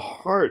so at the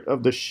heart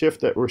of the shift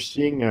that we're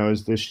seeing now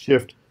is this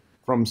shift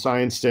from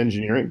science to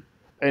engineering,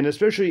 and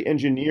especially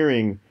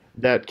engineering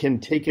that can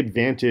take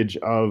advantage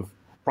of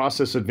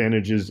process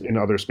advantages in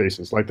other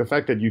spaces, like the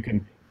fact that you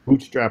can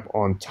bootstrap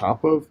on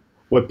top of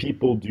what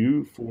people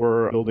do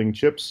for building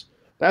chips.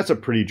 That's a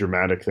pretty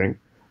dramatic thing.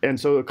 And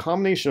so a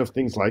combination of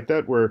things like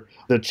that, where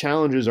the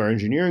challenges are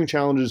engineering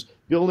challenges,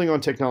 building on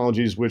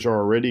technologies which are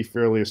already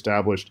fairly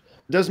established,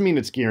 doesn't mean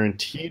it's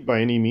guaranteed by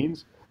any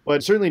means, but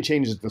it certainly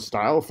changes the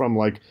style from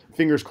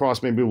fingers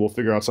crossed, maybe we'll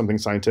figure out something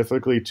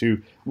scientifically,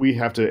 to we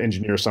have to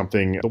engineer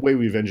something the way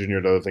we've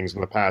engineered other things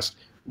in the past.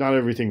 Not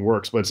everything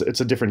works, but it's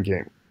a different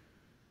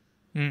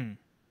game.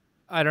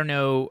 I don't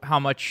know how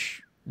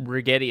much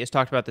Rigetti has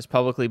talked about this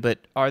publicly, but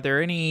are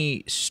there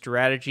any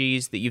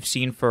strategies that you've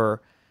seen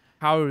for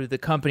how the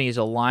company is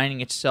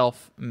aligning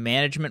itself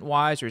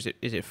management-wise, or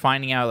is it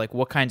finding out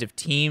what kinds of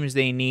teams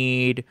they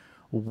need?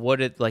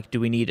 Do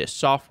we need a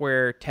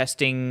software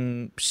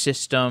testing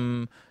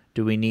system?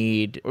 Do we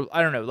need,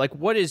 I don't know,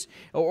 what is,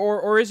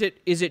 or is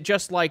it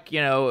just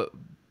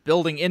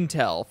building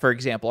Intel, for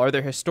example? Are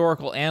there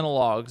historical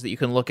analogs that you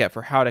can look at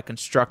for how to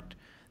construct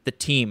the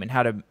team and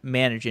how to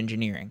manage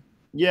engineering?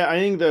 Yeah, I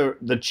think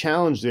the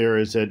challenge there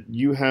is that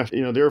you have,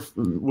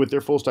 with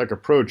their full stack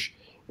approach,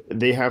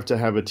 they have to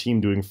have a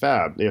team doing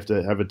fab. They have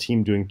to have a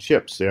team doing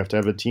chips. They have to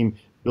have a team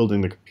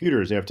building the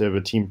computers. They have to have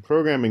a team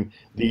programming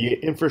the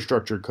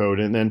infrastructure code.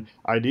 And then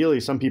ideally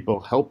some people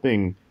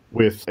helping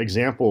with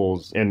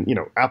examples and,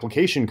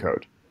 application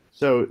code.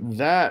 So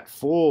that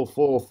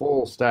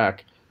full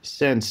stack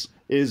sense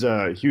is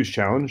a huge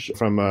challenge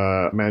from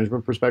a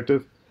management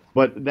perspective.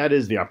 But that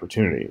is the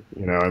opportunity.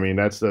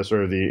 That's the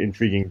sort of the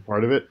intriguing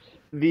part of it.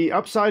 The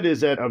upside is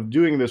that of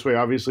doing it this way,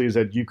 obviously, is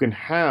that you can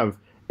have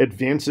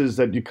advances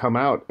that you come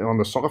out on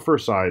the software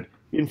side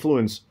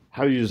influence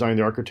how you design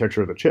the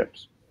architecture of the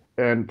chips.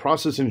 And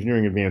process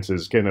engineering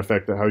advances can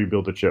affect how you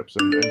build the chips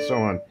and so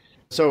on.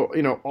 So,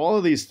 all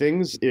of these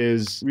things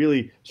is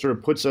really sort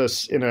of puts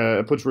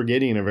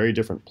Rigetti in a very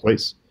different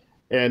place.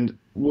 And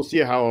we'll see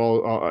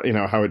how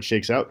it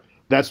shakes out.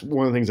 That's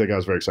one of the things that got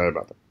us very excited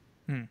about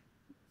them.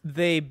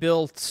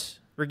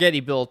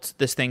 Rigetti built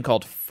this thing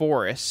called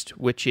Forest,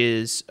 which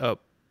is,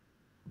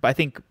 I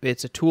think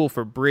it's a tool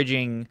for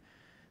bridging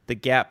the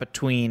gap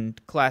between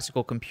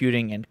classical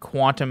computing and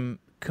quantum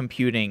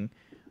computing.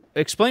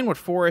 Explain what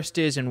Forest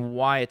is and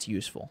why it's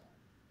useful.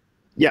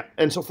 Yeah,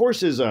 and so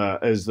Forest is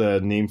the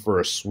name for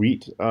a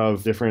suite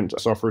of different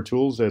software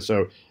tools. And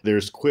so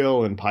there's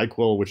Quill and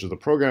PyQuil, which is the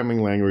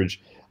programming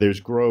language. There's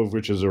Grove,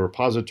 which is a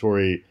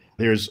repository.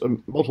 There's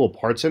multiple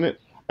parts in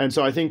it. And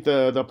so I think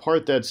the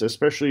part that's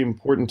especially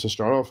important to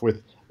start off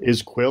with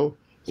is Quill.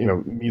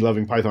 Me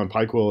loving Python,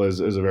 PyQuil is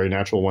a very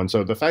natural one.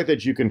 So the fact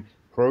that you can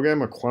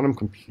program a quantum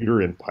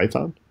computer in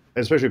Python,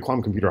 especially a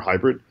quantum computer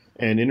hybrid,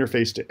 and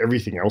interface to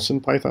everything else in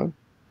Python,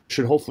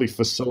 should hopefully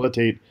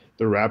facilitate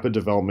the rapid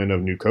development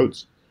of new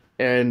codes.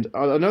 And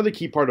another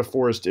key part of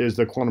Forest is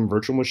the quantum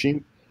virtual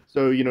machine.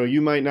 So,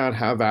 you might not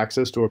have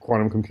access to a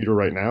quantum computer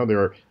right now. There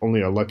are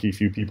only a lucky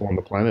few people on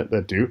the planet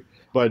that do.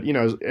 But,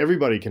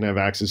 everybody can have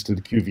access to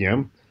the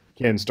QVM,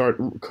 can start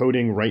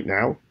coding right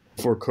now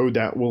for code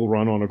that will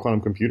run on a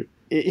quantum computer.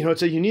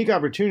 It's a unique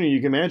opportunity.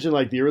 You can imagine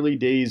like the early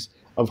days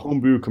of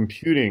homebrew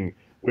computing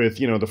with,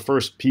 the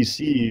first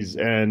PCs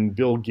and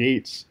Bill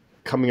Gates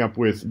coming up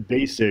with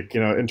basic,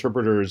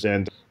 interpreters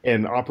and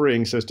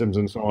operating systems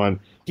and so on.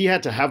 He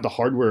had to have the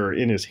hardware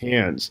in his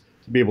hands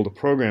to be able to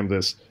program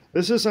this.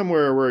 This is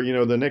somewhere where,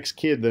 the next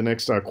kid, the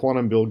next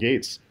quantum Bill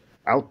Gates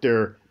out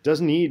there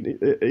doesn't need,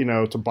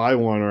 to buy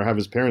one or have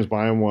his parents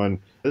buy him one.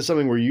 This is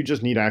something where you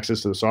just need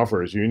access to the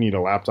software. You need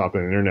a laptop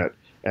and internet,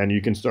 and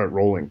you can start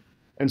rolling.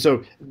 And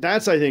so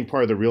that's, I think,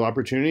 part of the real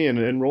opportunity.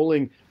 And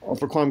rolling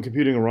for quantum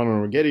computing will run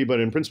on Rigetti, but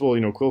in principle,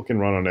 Quill can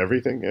run on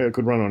everything. It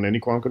could run on any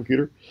quantum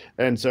computer.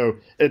 And so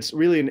it's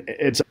really,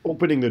 it's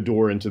opening the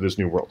door into this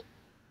new world.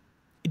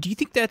 Do you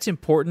think that's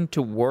important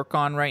to work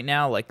on right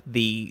now, like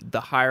the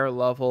higher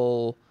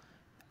level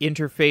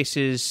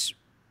interfaces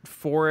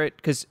for it?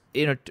 Because,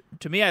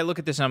 to me, I look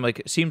at this and I'm like,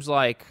 it seems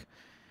like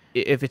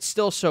if it's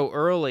still so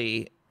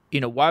early,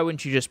 why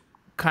wouldn't you just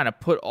kind of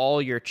put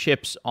all your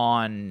chips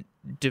on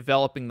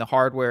developing the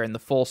hardware and the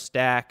full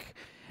stack?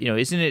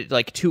 Isn't it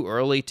like too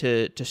early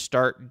to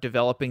start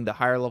developing the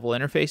higher level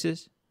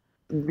interfaces?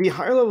 The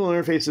higher level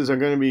interfaces are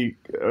going to be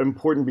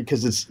important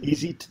because it's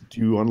easy to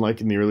do,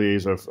 unlike in the early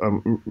days of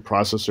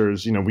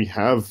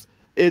processors.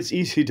 It's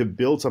easy to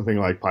build something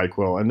like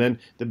PyQuil, and then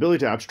the ability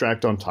to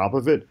abstract on top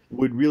of it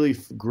would really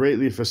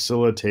greatly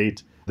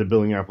facilitate the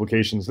building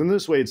applications. In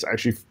this way, it's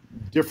actually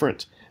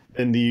different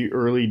than the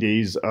early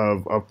days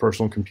of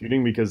personal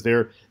computing, because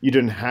there you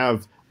didn't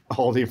have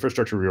all the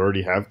infrastructure we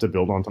already have to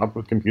build on top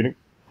of computing.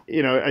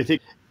 I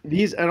think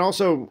these, and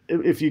also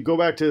if you go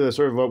back to the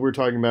sort of what we're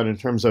talking about in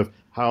terms of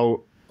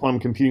how quantum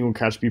computing will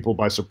catch people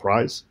by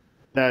surprise,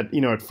 that,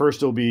 at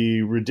first it'll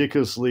be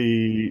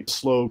ridiculously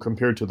slow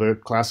compared to the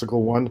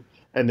classical one.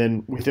 And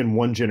then within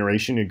one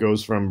generation, it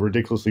goes from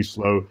ridiculously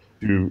slow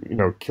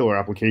to, killer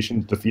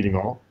applications defeating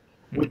all.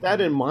 With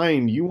that in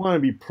mind, you want to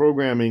be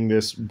programming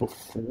this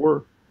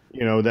before,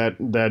 that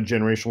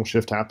generational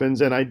shift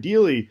happens. And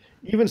ideally,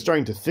 even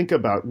starting to think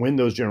about when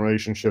those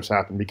generation shifts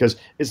happen, because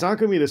it's not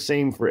going to be the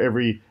same for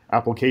every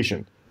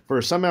application.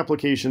 For some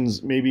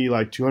applications, maybe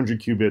like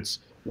 200 qubits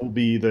will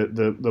be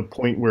the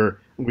point where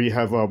we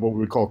have what we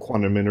would call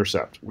quantum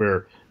intercept,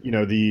 where,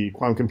 the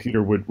quantum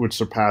computer would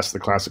surpass the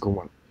classical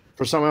one.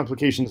 For some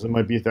applications, it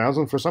might be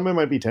 1,000. For some, it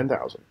might be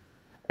 10,000.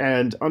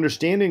 And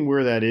understanding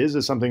where that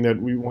is something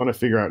that we want to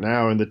figure out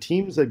now. And the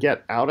teams that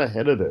get out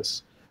ahead of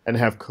this and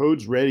have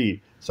codes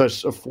ready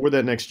such for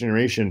that next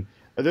generation,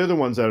 they're the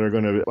ones that are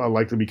going to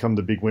likely become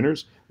the big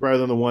winners, rather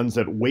than the ones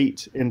that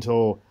wait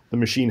until the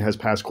machine has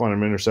passed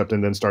quantum intercept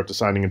and then start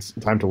deciding it's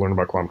time to learn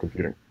about quantum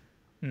computing.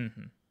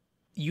 Mm-hmm.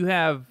 You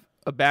have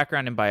a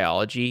background in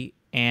biology,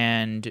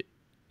 and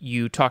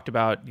you talked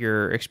about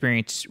your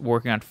experience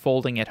working on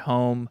folding at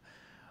home.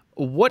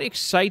 What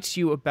excites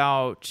you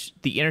about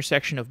the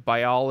intersection of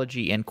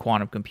biology and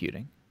quantum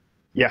computing?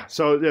 Yeah,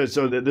 so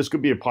this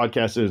could be a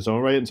podcast in its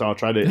own right, and so I'll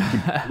try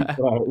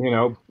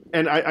to,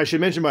 And I should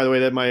mention, by the way,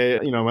 that my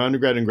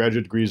undergrad and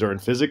graduate degrees are in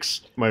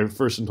physics. My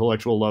first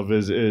intellectual love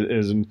is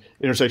an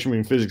intersection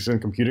between physics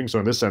and computing. So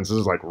in this sense, this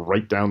is like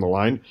right down the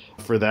line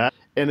for that.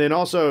 And then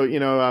also,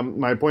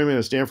 my appointment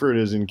at Stanford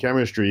is in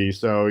chemistry.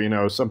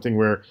 So, something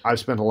where I've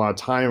spent a lot of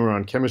time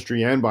around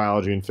chemistry and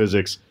biology and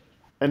physics.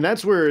 And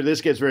that's where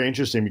this gets very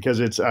interesting, because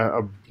it's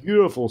a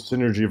beautiful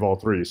synergy of all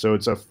three. So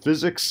it's a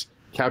physics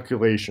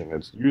calculation.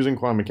 It's using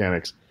quantum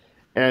mechanics.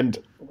 And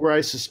where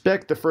I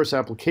suspect the first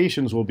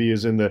applications will be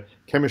is in the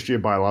chemistry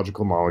of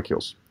biological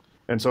molecules.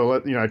 And so,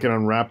 I can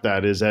unwrap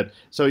that is that,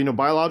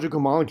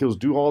 biological molecules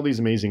do all these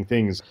amazing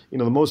things.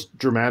 The most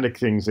dramatic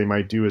things they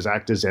might do is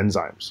act as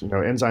enzymes.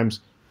 Enzymes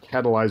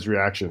catalyze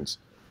reactions.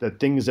 That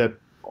things that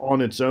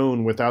on its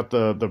own, without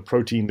the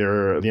protein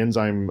there, the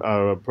enzyme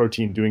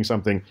protein doing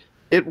something,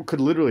 it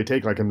could literally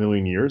take like 1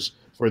 million years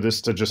for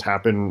this to just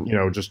happen,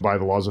 just by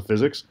the laws of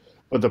physics.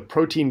 But the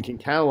protein can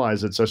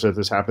catalyze it such that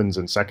this happens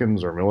in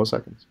seconds or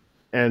milliseconds.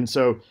 And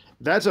so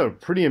that's a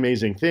pretty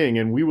amazing thing.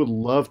 And we would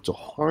love to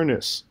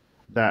harness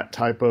that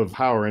type of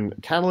power. And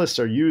catalysts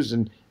are used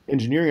in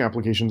engineering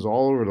applications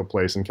all over the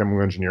place in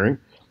chemical engineering.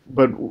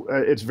 But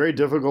it's very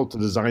difficult to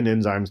design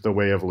enzymes the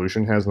way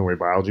evolution has and the way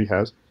biology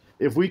has.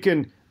 If we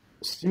can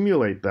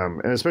simulate them,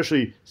 and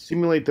especially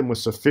simulate them with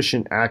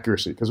sufficient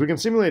accuracy, because we can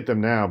simulate them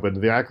now, but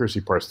the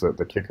accuracy part's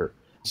the kicker.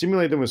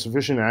 Simulate them with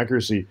sufficient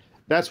accuracy,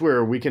 that's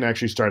where we can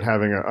actually start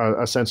having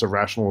a sense of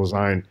rational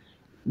design.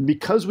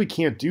 Because we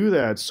can't do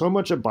that, so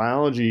much of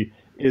biology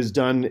is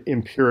done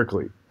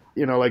empirically.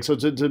 So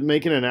to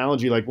make an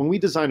analogy, like when we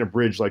design a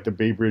bridge like the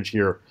Bay Bridge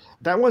here,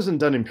 that wasn't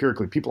done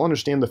empirically. People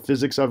understand the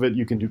physics of it.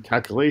 You can do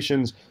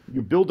calculations.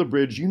 You build a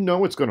bridge, you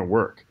know it's going to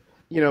work.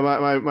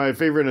 My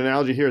favorite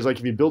analogy here is like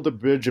if you build a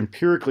bridge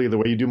empirically the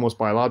way you do most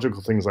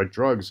biological things like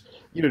drugs,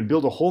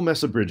 build a whole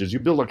mess of bridges. You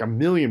build like 1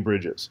 million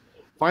bridges.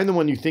 Find the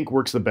one you think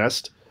works the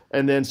best,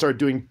 and then start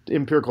doing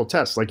empirical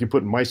tests. Like you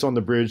put mice on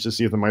the bridge to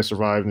see if the mice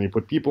survive, and you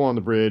put people on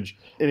the bridge.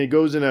 And it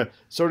goes in a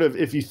sort of,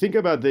 if you think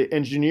about the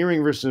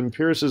engineering versus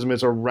empiricism,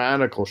 it's a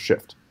radical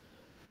shift.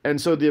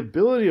 And so the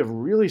ability of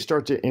really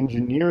start to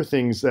engineer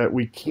things that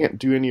we can't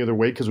do any other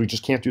way because we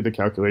just can't do the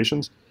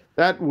calculations,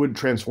 that would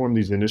transform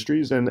these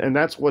industries. And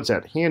that's what's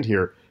at hand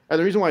here. And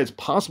the reason why it's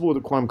possible with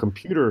a quantum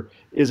computer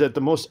is that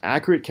the most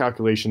accurate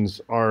calculations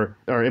are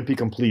NP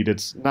complete.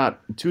 It's not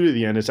 2 to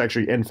the n, it's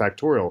actually n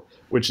factorial,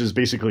 which is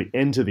basically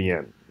n to the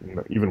n,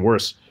 even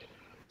worse.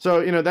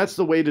 So, that's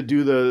the way to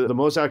do the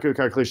most accurate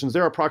calculations.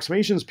 There are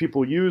approximations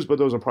people use, but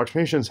those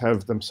approximations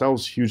have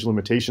themselves huge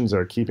limitations that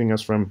are keeping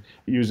us from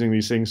using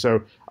these things.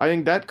 So I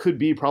think that could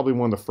be probably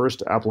one of the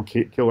first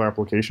killer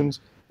applications,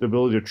 the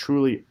ability to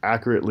truly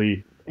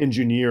accurately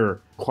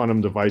engineer quantum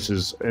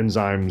devices,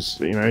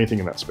 enzymes, anything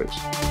in that space.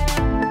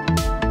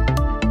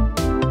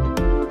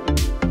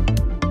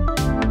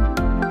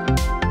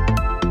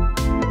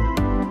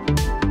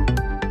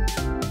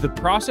 The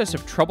process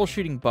of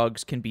troubleshooting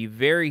bugs can be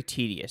very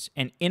tedious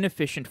and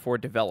inefficient for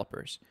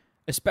developers,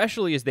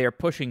 especially as they are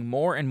pushing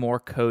more and more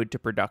code to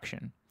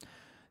production.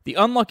 The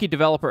unlucky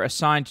developer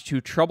assigned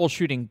to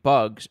troubleshooting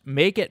bugs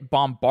may get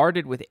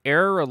bombarded with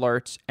error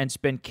alerts and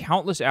spend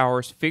countless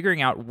hours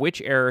figuring out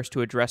which errors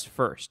to address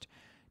first,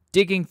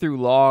 digging through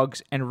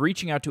logs, and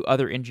reaching out to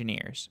other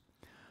engineers.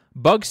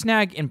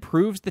 Bugsnag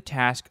improves the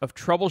task of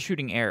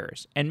troubleshooting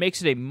errors and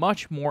makes it a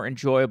much more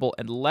enjoyable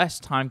and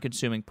less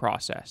time-consuming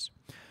process.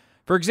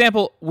 For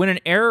example, when an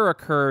error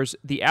occurs,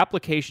 the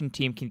application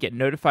team can get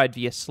notified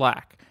via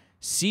Slack,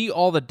 see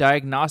all the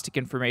diagnostic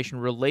information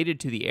related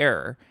to the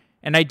error,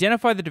 and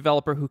identify the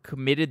developer who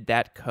committed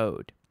that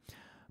code.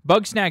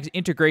 Bugsnag's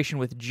integration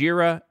with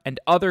Jira and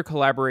other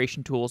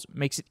collaboration tools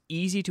makes it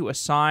easy to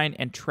assign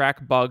and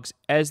track bugs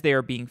as they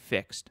are being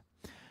fixed.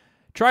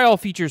 Try all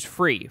features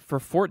free for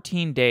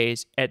 14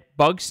 days at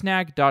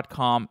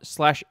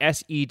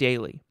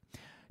bugsnag.com/sedaily.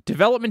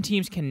 Development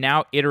teams can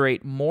now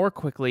iterate more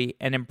quickly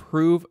and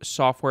improve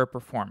software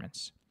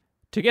performance.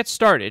 To get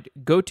started,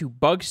 go to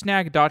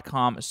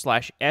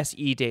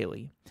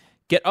bugsnag.com/sedaily.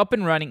 Get up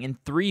and running in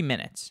 3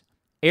 minutes.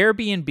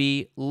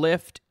 Airbnb,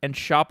 Lyft, and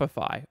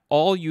Shopify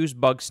all use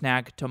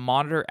Bugsnag to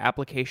monitor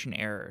application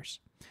errors.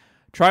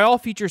 Try all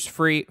features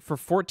free for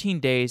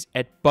 14 days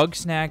at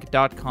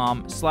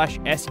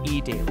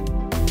bugsnag.com/sedaily.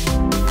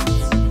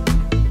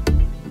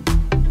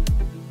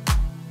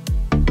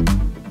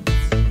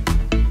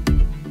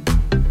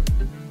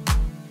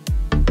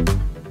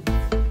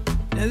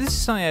 Now, this is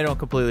something I don't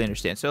completely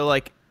understand. So,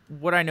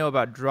 what I know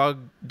about drug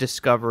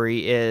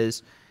discovery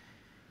is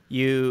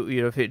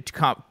if it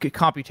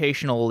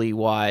computationally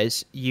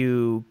wise,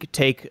 you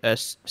take a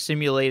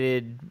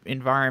simulated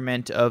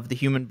environment of the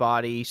human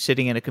body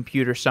sitting in a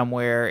computer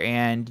somewhere,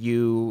 and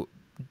you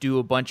do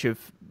a bunch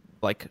of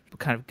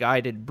kind of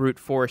guided brute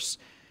force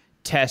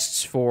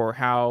tests for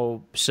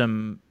how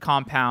some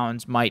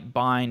compounds might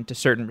bind to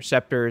certain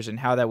receptors and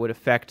how that would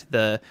affect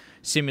the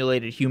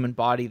simulated human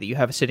body that you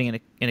have sitting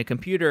in a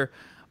computer.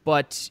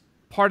 But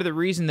part of the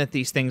reason that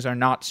these things are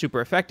not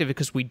super effective is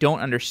because we don't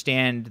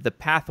understand the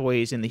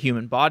pathways in the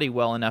human body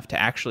well enough to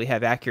actually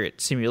have accurate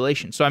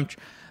simulation. So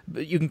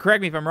you can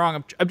correct me if I'm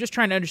wrong. I'm just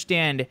trying to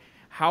understand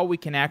how we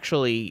can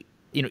actually,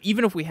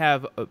 even if we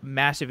have a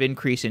massive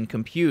increase in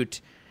compute,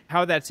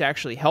 how that's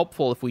actually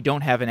helpful if we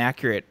don't have an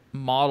accurate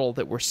model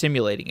that we're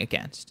simulating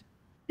against.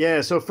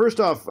 Yeah, so first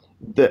off,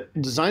 the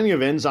designing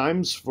of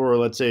enzymes for,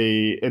 let's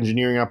say,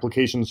 engineering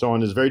applications and so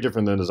on is very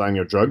different than designing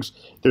of drugs.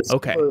 They're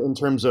similar in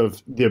terms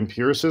of the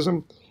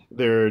empiricism.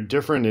 They're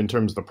different in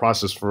terms of the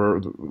process for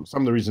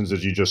some of the reasons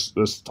that you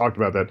just talked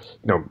about, that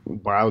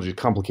biology is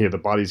complicated, the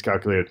body's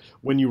calculated.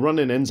 When you run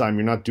an enzyme,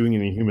 you're not doing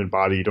it in a human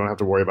body. You don't have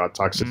to worry about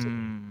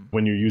toxicity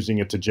when you're using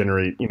it to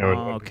generate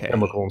a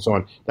chemical and so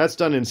on. That's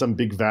done in some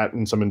big vat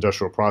in some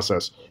industrial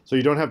process. So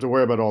you don't have to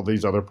worry about all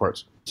these other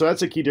parts. So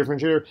that's a key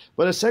differentiator.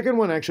 But a second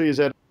one actually is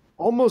that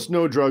almost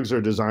no drugs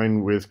are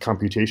designed with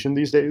computation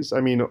these days. I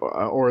mean,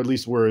 or at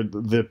least where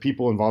the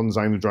people involved in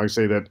designing the drugs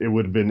say that it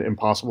would have been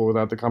impossible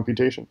without the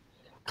computation.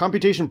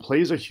 Computation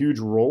plays a huge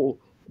role,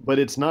 but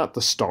it's not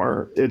the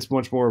star. It's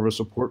much more of a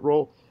support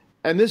role.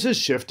 And this is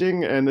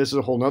shifting, and this is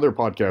a whole nother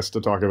podcast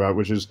to talk about,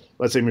 which is,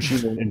 let's say, machine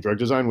learning in drug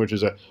design, which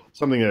is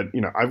something that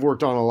I've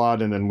worked on a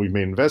lot, and then we've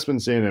made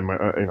investments in, and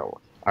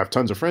I have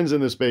tons of friends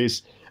in this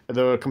space.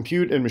 The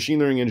compute and machine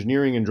learning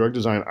engineering in drug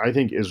design, I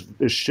think, is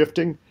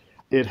shifting.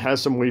 It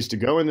has some ways to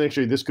go, and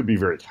actually, this could be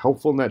very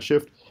helpful in that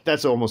shift.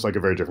 That's almost like a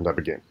very different type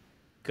of game.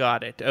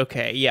 Got it.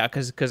 Okay, yeah,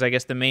 because I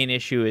guess the main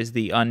issue is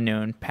the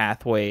unknown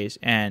pathways,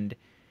 and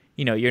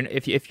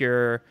if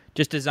you're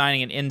just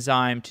designing an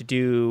enzyme to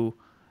do,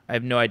 I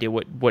have no idea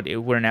what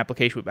an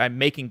application would be. I'm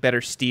making better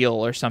steel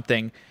or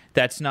something.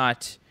 That's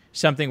not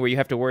something where you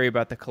have to worry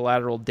about the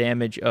collateral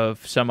damage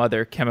of some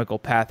other chemical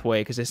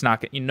pathway, because it's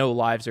not, no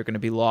lives are going to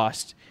be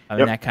lost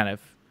in that kind of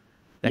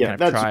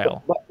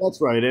trial. That's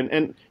right.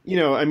 And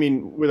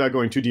without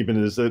going too deep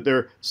into this, there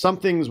are some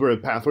things where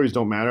pathways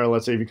don't matter.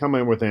 Let's say if you come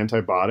in with an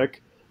antibiotic,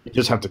 you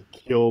just have to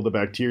kill the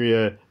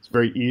bacteria. It's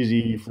very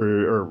easy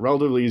or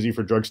relatively easy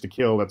for drugs to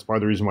kill. That's part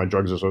of the reason why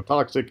drugs are so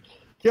toxic.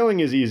 Killing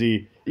is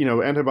easy.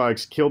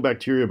 Antibiotics kill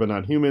bacteria, but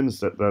not humans.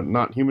 The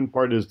not human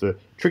part is the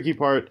tricky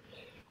part.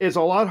 It's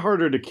a lot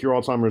harder to cure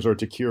Alzheimer's or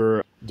to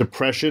cure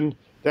depression.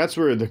 That's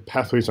where the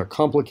pathways are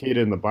complicated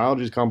and the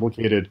biology is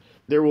complicated.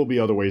 There will be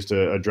other ways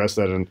to address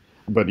that,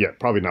 but yeah,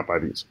 probably not by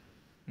these.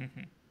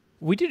 Mm-hmm.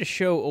 We did a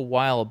show a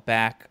while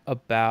back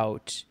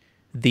about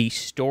the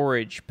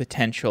storage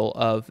potential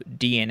of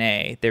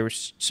DNA. There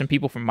was some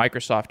people from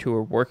Microsoft who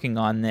were working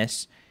on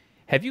this.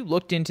 Have you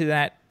looked into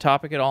that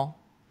topic at all?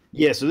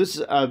 Yeah, so this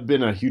I've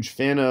been a huge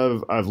fan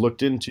of. I've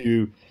looked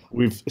into,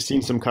 we've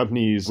seen some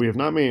companies, we have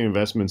not made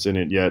investments in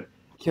it yet.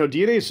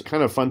 DNA is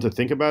kind of fun to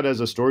think about as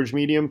a storage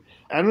medium.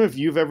 I don't know if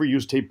you've ever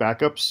used tape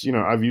backups.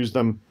 I've used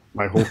them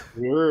my whole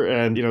career,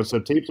 and, so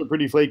tapes are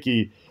pretty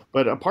flaky.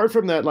 But apart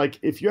from that, like,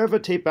 if you have a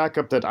tape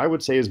backup that I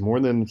would say is more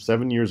than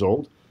 7 years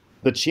old,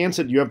 the chance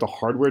that you have the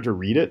hardware to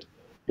read it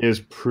is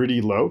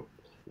pretty low.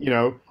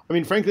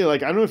 Frankly,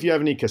 like, I don't know if you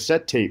have any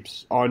cassette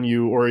tapes on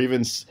you, or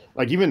even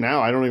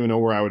now, I don't even know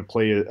where I would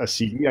play a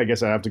CD. I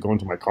guess I have to go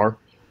into my car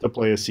to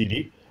play a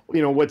CD.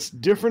 What's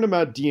different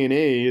about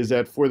DNA is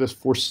that for this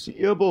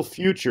foreseeable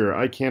future,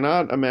 I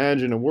cannot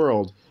imagine a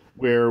world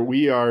where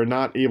we are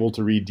not able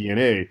to read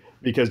DNA,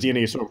 because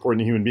DNA is so important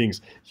to human beings.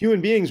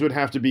 Human beings would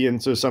have to be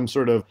into some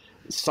sort of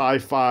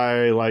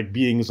sci-fi, like,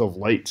 beings of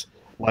light,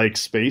 like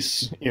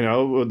space,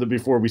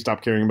 before we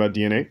stop caring about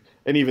DNA.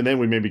 And even then,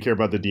 we maybe care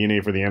about the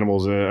DNA for the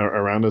animals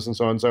around us and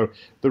so on. So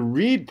the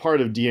read part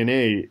of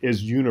DNA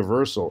is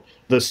universal.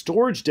 The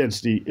storage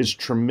density is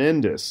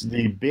tremendous.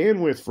 The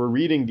bandwidth for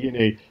reading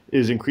DNA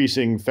is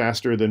increasing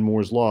faster than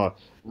Moore's law.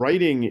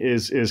 Writing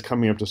is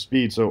coming up to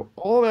speed. So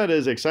all that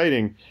is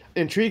exciting.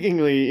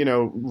 Intriguingly,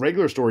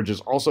 regular storage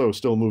is also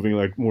still moving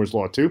like Moore's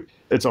law too.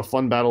 It's a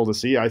fun battle to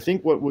see. I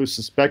think what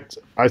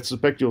I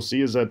suspect you'll see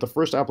is that the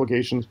first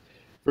applications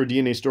for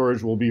DNA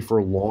storage will be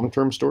for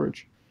long-term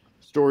storage.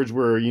 Storage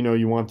where,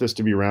 you want this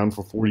to be around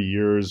for 40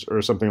 years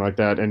or something like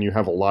that, and you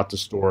have a lot to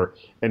store,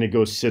 and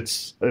it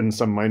sits in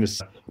some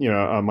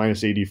a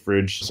minus 80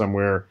 fridge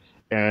somewhere.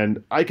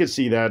 And I could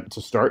see that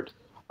to start.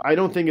 I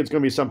don't think it's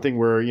going to be something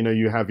where,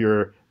 you have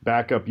your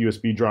backup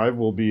USB drive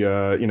will be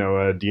a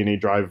DNA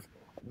drive.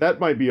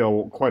 That might be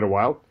quite a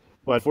while.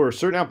 But for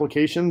certain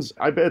applications,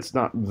 I bet it's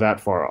not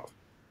that far off.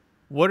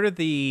 What are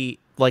the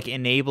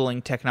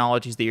enabling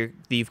technologies that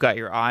you've got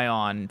your eye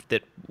on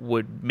that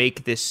would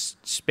make this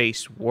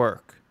space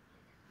work?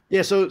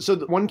 Yeah, so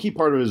the one key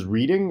part of it is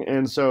reading,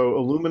 and so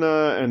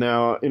Illumina and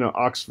now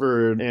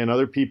Oxford and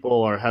other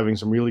people are having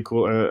some really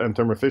cool, and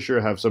Thermo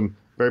Fisher have some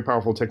very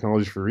powerful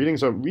technologies for reading.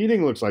 So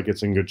reading looks like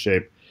it's in good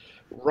shape.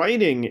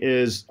 Writing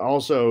is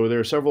also, there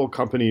are several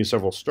companies,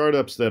 several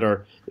startups that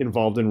are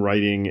involved in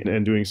writing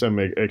and doing some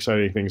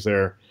exciting things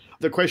there.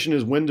 The question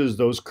is, when does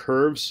those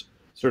curves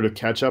sort of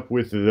catch up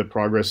with the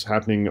progress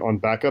happening on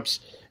backups?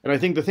 And I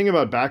think the thing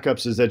about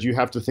backups is that you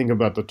have to think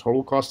about the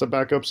total cost of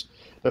backups.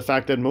 The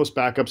fact that most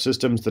backup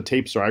systems, the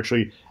tapes are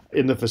actually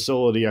in the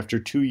facility after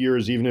 2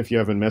 years, even if you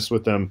haven't messed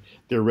with them,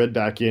 they're read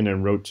back in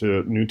and wrote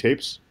to new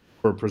tapes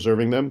for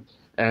preserving them.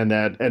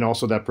 And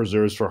also that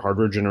preserves for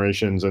hardware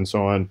generations and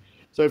so on.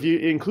 So if you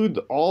include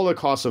all the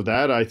costs of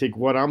that, I think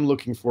what I'm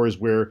looking for is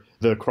where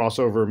the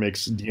crossover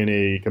makes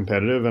DNA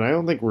competitive. And I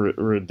don't think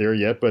we're there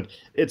yet, but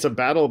it's a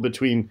battle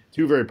between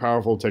two very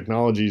powerful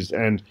technologies.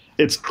 And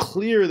it's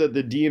clear that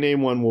the DNA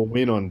one will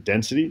win on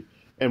density.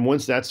 And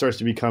once that starts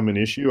to become an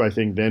issue, I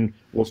think then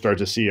we'll start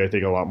to see, I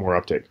think, a lot more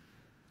uptake.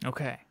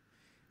 Okay.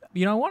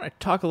 I want to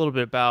talk a little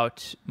bit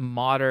about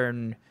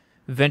modern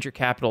venture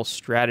capital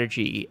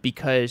strategy,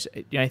 because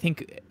I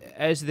think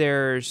as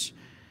there's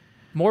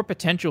more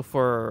potential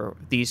for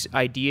these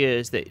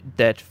ideas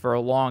that for a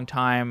long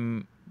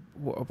time,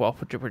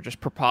 were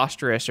just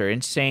preposterous or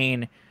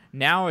insane.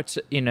 Now it's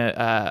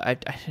I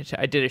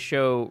did a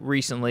show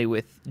recently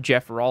with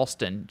Jeff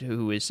Ralston,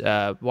 who is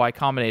a Y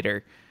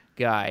Combinator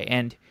guy,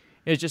 and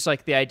it was just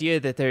like the idea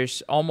that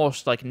there's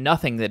almost like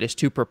nothing that is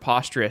too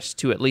preposterous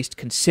to at least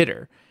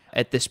consider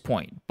at this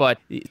point. But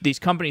these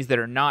companies that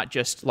are not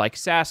just like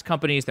SaaS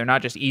companies, they're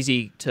not just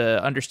easy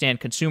to understand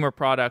consumer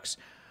products.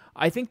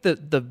 I think the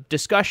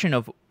discussion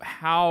of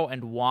how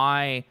and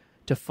why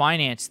to to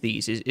finance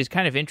these is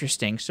kind of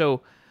interesting.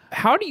 So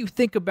how do you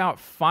think about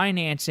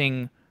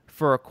financing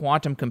for a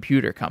quantum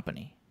computer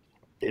company?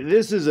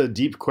 This is a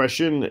deep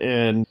question,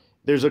 and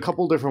there's a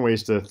couple different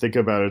ways to think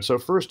about it. So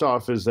first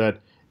off is that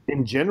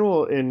in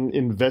general, in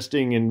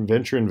investing in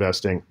venture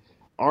investing,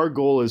 our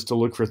goal is to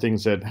look for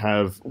things that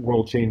have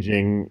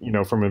world-changing,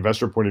 from an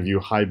investor point of view,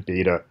 high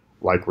beta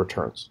like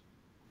returns.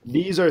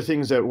 These are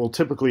things that will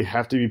typically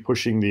have to be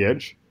pushing the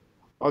edge.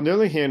 On the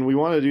other hand, we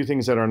want to do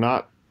things that are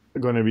not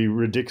going to be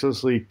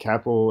ridiculously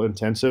capital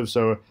intensive.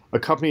 So a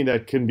company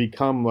that can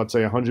become, let's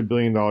say, a $100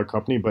 billion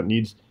company but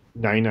needs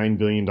 $99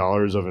 billion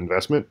of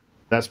investment,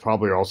 that's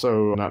probably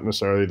also not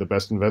necessarily the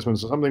best investment.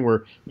 So something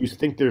where you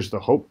think there's the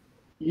hope.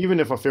 Even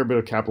if a fair bit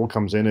of capital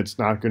comes in, it's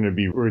not going to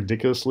be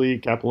ridiculously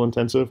capital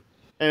intensive.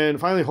 And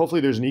finally,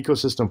 hopefully there's an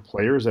ecosystem of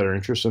players that are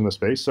interested in the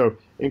space. So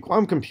in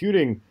quantum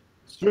computing,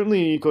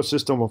 certainly an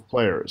ecosystem of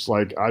players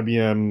like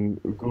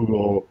IBM,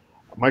 Google,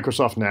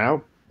 Microsoft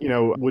now.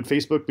 Would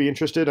Facebook be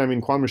interested? I mean,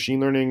 quantum machine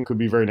learning could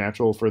be very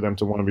natural for them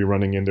to want to be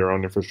running in their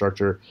own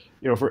infrastructure.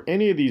 For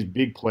any of these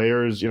big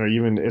players,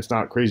 even it's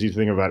not crazy to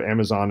think about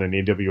Amazon and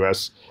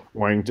AWS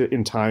wanting to,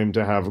 in time,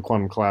 to have a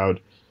quantum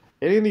cloud.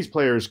 Any of these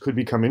players could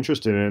become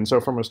interested in it. And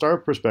so from a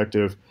startup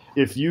perspective,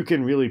 if you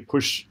can really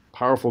push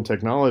powerful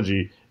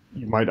technology,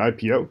 you might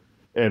IPO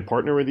and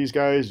partner with these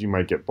guys. You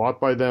might get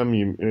bought by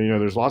them.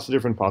 There's lots of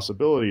different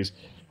possibilities.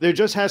 There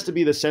just has to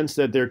be the sense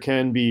that there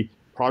can be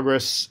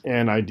progress,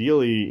 and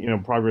ideally,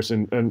 progress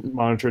and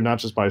monitored not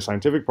just by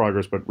scientific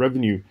progress, but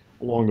revenue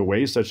along the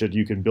way, such that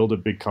you can build a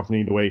big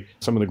company the way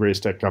some of the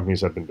greatest tech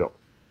companies have been built.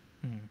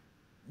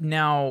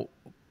 Now,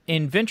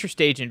 in venture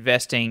stage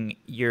investing,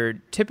 you're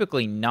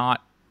typically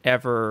not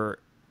ever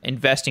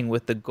investing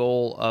with the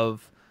goal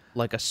of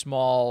like a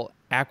small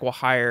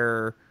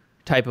acqui-hire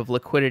type of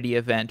liquidity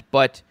event.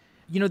 But,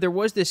 there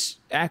was this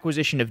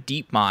acquisition of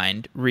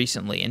DeepMind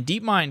recently, and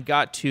DeepMind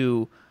got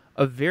to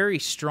a very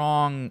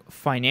strong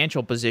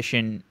financial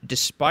position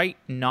despite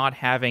not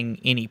having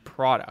any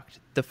product.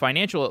 The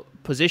financial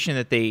position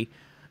that they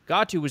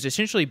got to was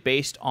essentially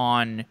based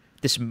on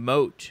this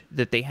moat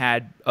that they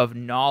had of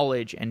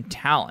knowledge and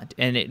talent,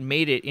 and it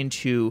made it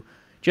into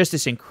just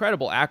this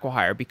incredible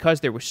acqui-hire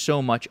because there was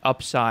so much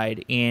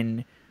upside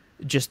in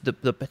just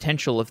the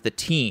potential of the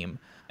team.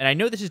 And I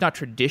know this is not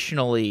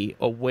traditionally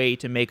a way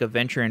to make a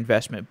venture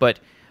investment, but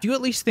do you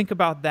at least think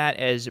about that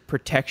as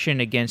protection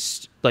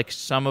against like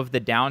some of the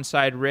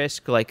downside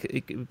risk?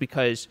 Like,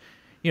 because,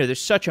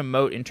 there's such a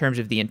moat in terms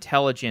of the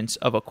intelligence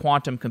of a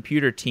quantum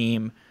computer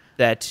team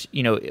that,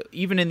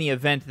 even in the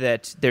event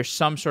that there's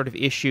some sort of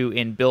issue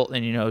in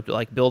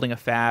like building a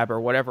fab or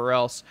whatever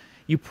else,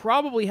 you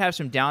probably have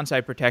some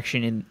downside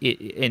protection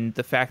in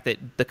the fact that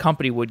the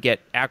company would get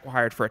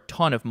acqui-hired for a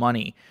ton of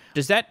money.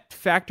 Does that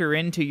factor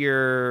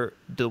into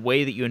the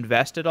way that you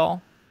invest at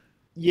all?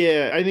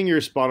 Yeah, I think you're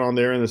spot on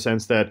there in the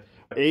sense that,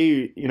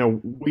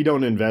 we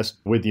don't invest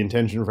with the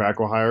intention for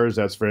acqui-hires.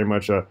 That's very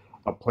much a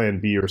plan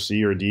B or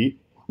C or D.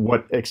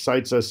 What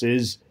excites us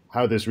is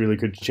how this really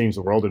could change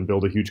the world and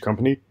build a huge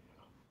company.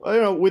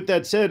 With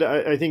that said,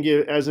 I think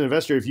as an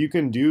investor, if you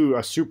can do invest in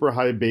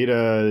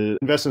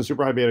a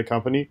super high beta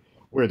company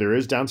where there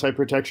is downside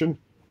protection,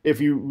 if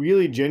you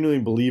really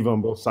genuinely believe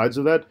on both sides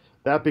of that,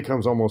 that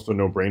becomes almost a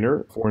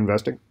no-brainer for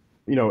investing.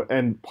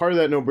 And part of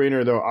that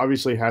no-brainer, though,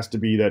 obviously has to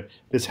be that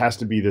this has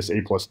to be this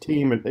A-plus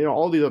team, and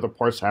all these other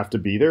parts have to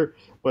be there,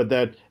 but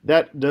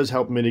that does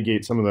help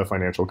mitigate some of the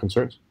financial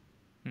concerns.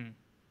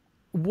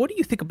 What do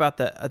you think about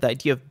the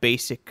idea of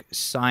basic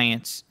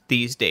science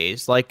these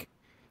days? Like,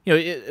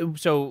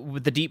 so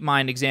with the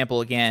DeepMind example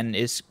again,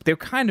 is they're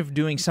kind of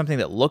doing something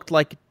that looked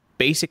like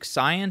basic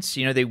science.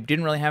 They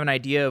didn't really have an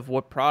idea of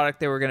what product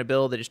they were going to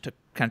build. They just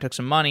took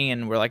some money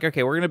and were like,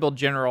 okay, we're going to build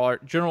general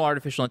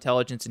artificial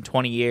intelligence in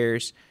 20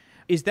 years.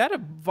 Is that a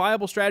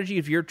viable strategy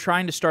if you're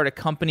trying to start a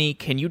company?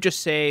 Can you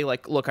just say,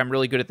 like, look, I'm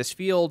really good at this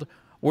field.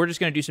 We're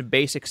just going to do some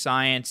basic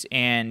science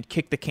and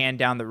kick the can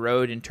down the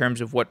road in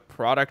terms of what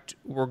product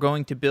we're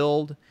going to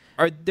build?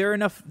 Are there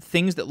enough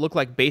things that look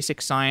like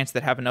basic science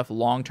that have enough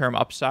long-term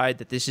upside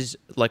that this is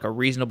like a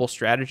reasonable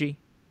strategy?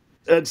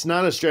 It's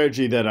not a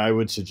strategy that I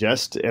would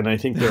suggest, and I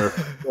think there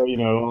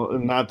are,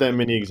 not that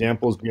many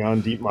examples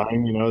beyond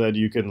DeepMind, that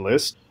you can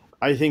list.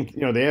 I think,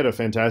 they had a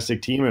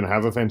fantastic team and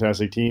have a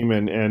fantastic team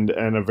and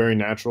a very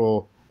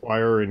natural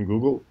acquirer in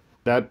Google.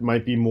 That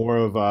might be more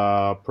of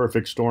a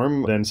perfect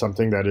storm than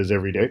something that is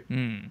every day.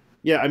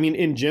 Yeah, I mean,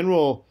 in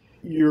general,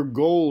 your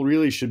goal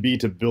really should be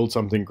to build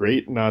something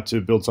great, not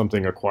to build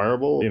something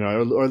acquirable,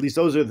 or at least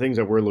those are the things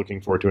that we're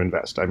looking for to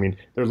invest. I mean,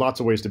 there's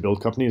lots of ways to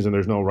build companies and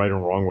there's no right or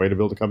wrong way to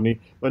build a company.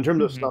 But in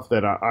terms of stuff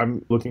that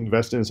I'm looking to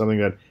invest in, something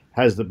that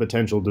has the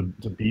potential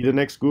to be the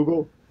next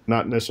Google,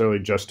 not necessarily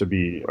just to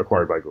be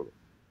acquired by Google.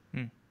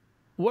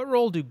 What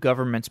role do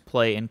governments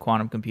play in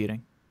quantum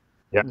computing?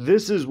 Yeah,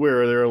 this is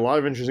where there are a lot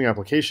of interesting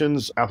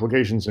applications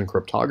in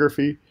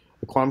cryptography.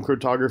 Quantum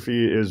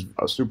cryptography is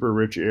a super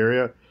rich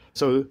area.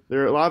 So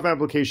there are a lot of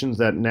applications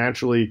that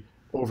naturally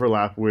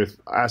overlap with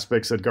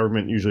aspects that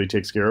government usually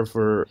takes care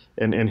of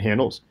and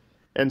handles.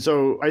 And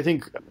so I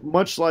think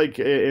much like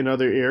in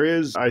other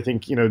areas, I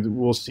think,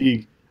 we'll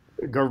see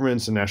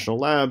governments and national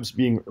labs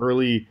being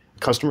early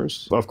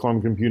customers of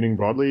quantum computing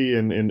broadly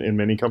in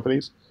many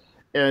companies.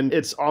 And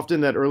it's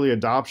often that early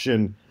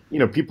adoption,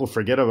 people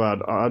forget about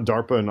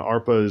DARPA and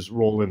ARPA's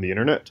role in the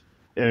internet.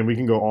 And we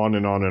can go on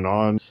and on and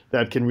on.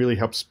 That can really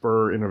help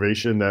spur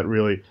innovation that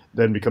really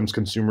then becomes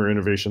consumer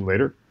innovation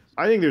later.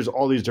 I think there's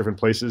all these different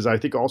places. I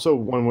think also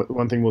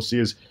one thing we'll see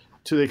is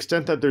to the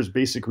extent that there's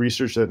basic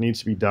research that needs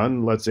to be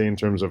done, let's say in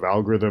terms of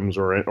algorithms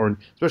or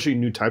especially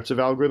new types of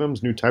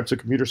algorithms, new types of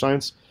computer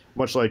science,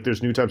 much like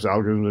there's new types of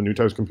algorithms and new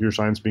types of computer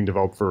science being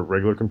developed for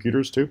regular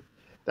computers too.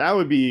 That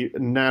would be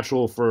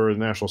natural for the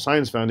National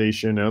Science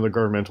Foundation and other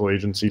governmental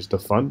agencies to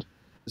fund.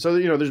 So,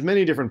 there's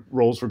many different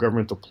roles for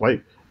government to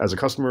play as a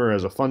customer,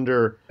 as a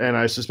funder, and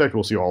I suspect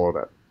we'll see all of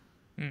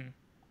that.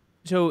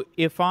 So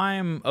if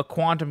I'm a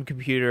quantum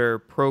computer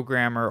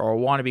programmer or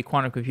want to be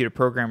quantum computer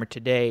programmer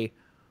today,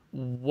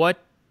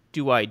 what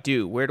do I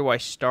do? Where do I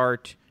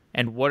start?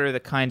 And what are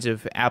the kinds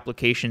of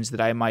applications that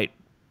I might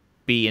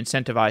be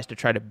incentivized to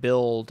try to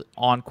build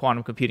on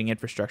quantum computing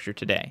infrastructure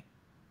today?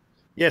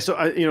 Yeah, so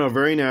a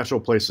very natural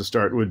place to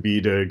start would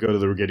be to go to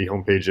the Rigetti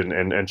homepage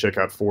and check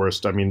out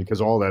Forest. I mean, because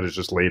all that is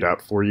just laid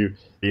out for you.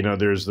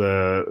 There's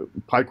the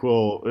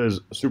PyQuil is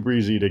super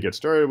easy to get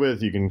started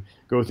with. You can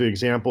go through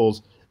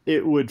examples.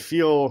 It would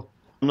feel,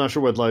 I'm not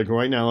sure what like the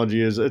right analogy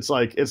is. It's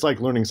like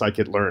learning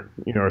scikit-learn,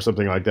 or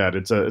something like that.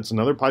 It's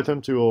another Python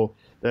tool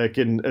that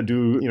can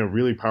do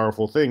really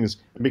powerful things.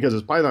 And because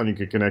it's Python, you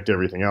can connect to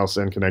everything else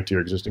and connect to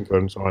your existing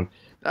code and so on.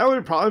 That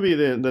would probably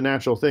be the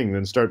natural thing.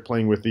 Then start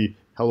playing with the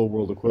Hello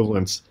World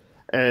equivalents,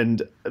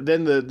 and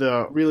then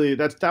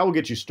that will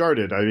get you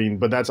started. I mean,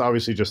 but that's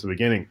obviously just the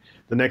beginning.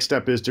 The next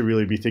step is to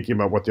really be thinking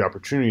about what the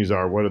opportunities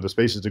are, what are the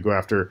spaces to go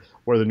after,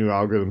 what are the new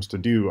algorithms to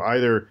do,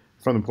 either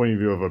from the point of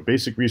view of a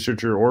basic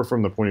researcher or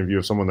from the point of view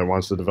of someone that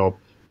wants to develop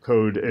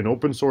code in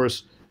open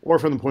source, or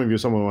from the point of view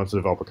of someone who wants to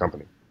develop a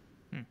company.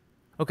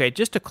 Okay,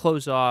 just to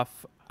close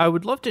off, I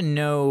would love to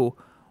know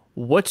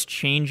what's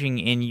changing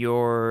in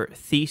your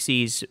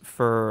theses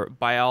for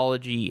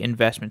biology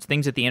investments,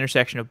 things at the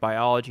intersection of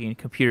biology and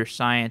computer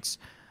science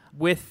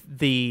with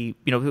we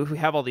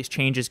have all these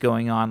changes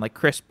going on like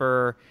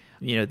CRISPR,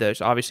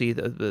 there's obviously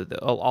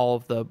all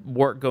of the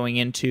work going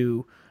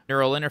into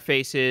neural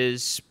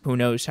interfaces. Who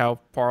knows how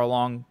far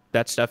along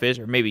that stuff is,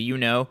 or maybe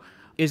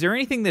Is there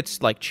anything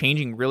that's like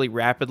changing really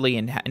rapidly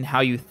in how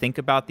you think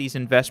about these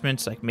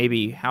investments, like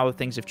maybe how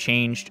things have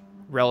changed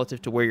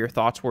relative to where your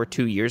thoughts were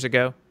 2 years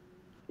ago?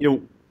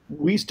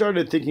 We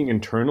started thinking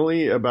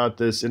internally about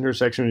this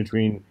intersection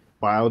between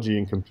biology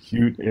and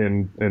compute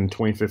in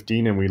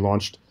 2015, and we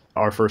launched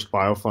our first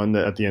biofund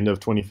at the end of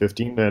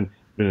 2015 and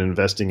been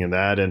investing in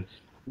that. And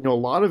a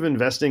lot of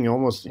investing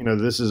almost,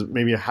 this is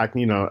maybe a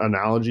hackneyed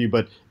analogy,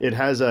 but it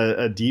has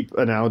a deep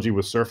analogy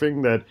with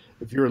surfing that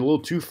if you're a little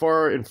too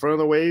far in front of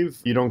the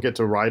wave, you don't get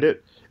to ride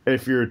it. And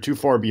if you're too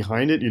far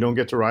behind it, you don't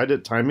get to ride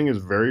it. Timing is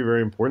very,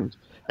 very important.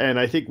 And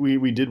I think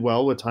we did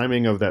well with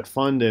timing of that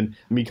fund and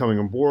me coming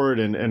on board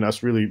and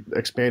us really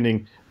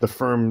expanding the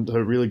firm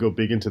to really go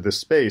big into this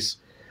space.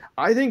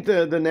 I think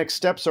the next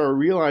steps are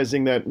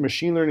realizing that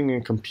machine learning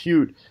and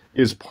compute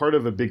is part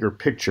of a bigger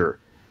picture.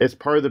 It's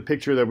part of the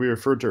picture that we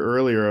referred to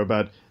earlier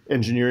about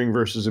engineering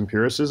versus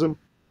empiricism.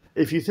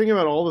 If you think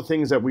about all the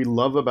things that we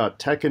love about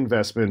tech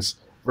investments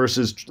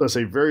versus, let's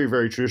say, very,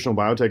 very traditional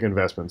biotech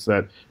investments,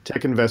 that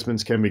tech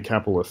investments can be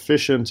capital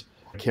efficient,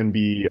 can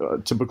be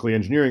typically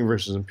engineering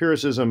versus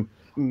empiricism,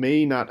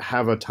 may not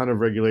have a ton of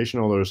regulation,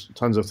 although there's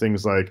tons of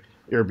things like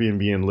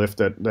Airbnb and Lyft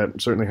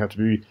that certainly have to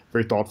be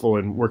very thoughtful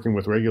in working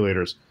with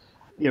regulators.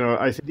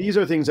 I think these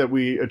are things that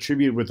we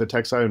attribute with the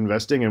tech side of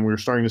investing, and we're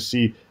starting to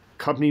see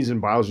companies in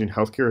biology and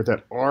healthcare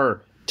that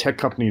are tech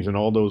companies in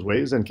all those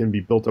ways and can be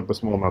built up with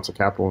small amounts of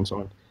capital and so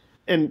on.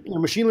 And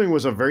machine learning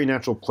was a very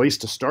natural place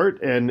to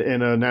start and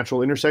a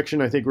natural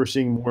intersection. I think we're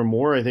seeing more and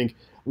more. I think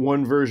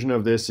one version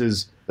of this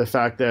is the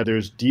fact that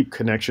there's deep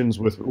connections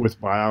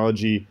with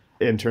biology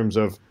in terms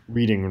of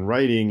reading and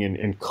writing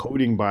and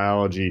coding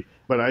biology.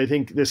 But I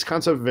think this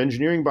concept of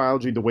engineering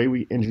biology, the way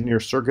we engineer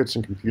circuits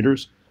and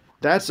computers,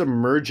 that's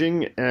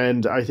emerging.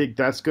 And I think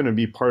that's going to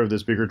be part of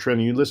this bigger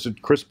trend. You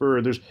listed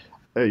CRISPR, there's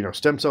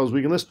stem cells.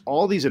 We can list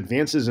all these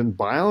advances in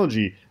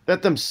biology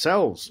that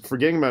themselves,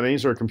 forgetting about any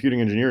sort of computing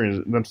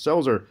engineering,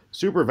 themselves are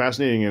super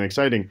fascinating and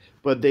exciting,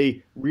 but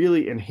they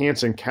really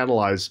enhance and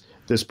catalyze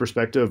this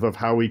perspective of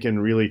how we can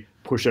really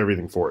push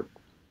everything forward.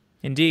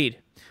 Indeed.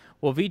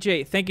 Well,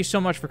 Vijay, thank you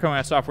so much for coming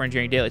on Software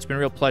Engineering Daily. It's been a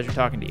real pleasure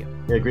talking to you.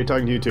 Yeah, great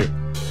talking to you too.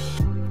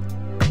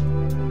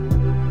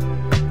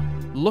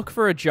 Look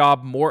for a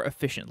job more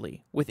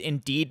efficiently with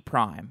Indeed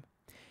Prime.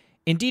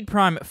 Indeed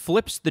Prime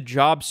flips the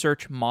job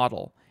search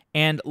model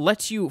and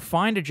lets you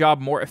find a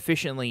job more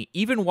efficiently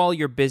even while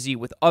you're busy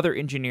with other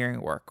engineering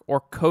work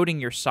or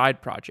coding your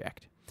side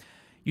project.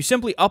 You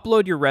simply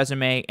upload your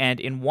resume,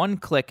 and in one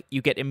click,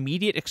 you get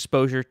immediate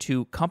exposure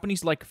to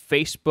companies like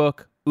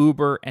Facebook,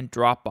 Uber, and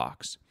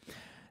Dropbox.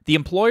 The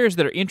employers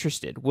that are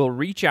interested will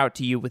reach out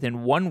to you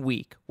within 1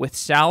 week with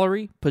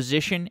salary,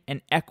 position,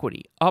 and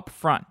equity up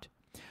front.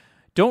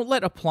 Don't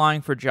let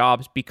applying for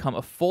jobs become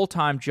a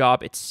full-time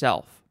job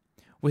itself.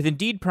 With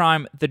Indeed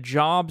Prime, the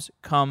jobs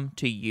come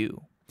to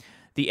you.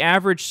 The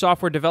average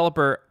software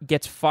developer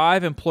gets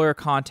 5 employer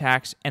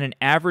contacts and an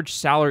average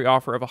salary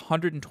offer of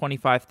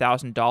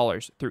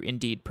 $125,000 through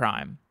Indeed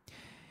Prime.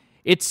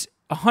 It's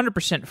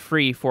 100%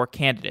 free for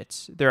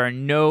candidates. There are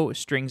no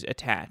strings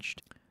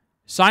attached.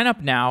 Sign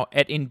up now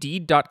at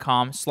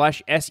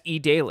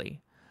Indeed.com/SEDaily.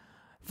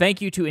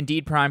 Thank you to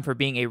Indeed Prime for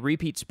being a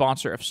repeat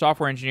sponsor of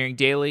Software Engineering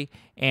Daily.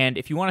 And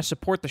if you want to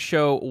support the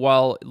show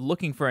while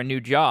looking for a new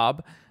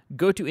job,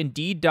 go to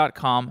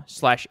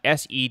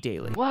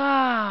Indeed.com/SEDaily.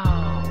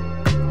 Wow.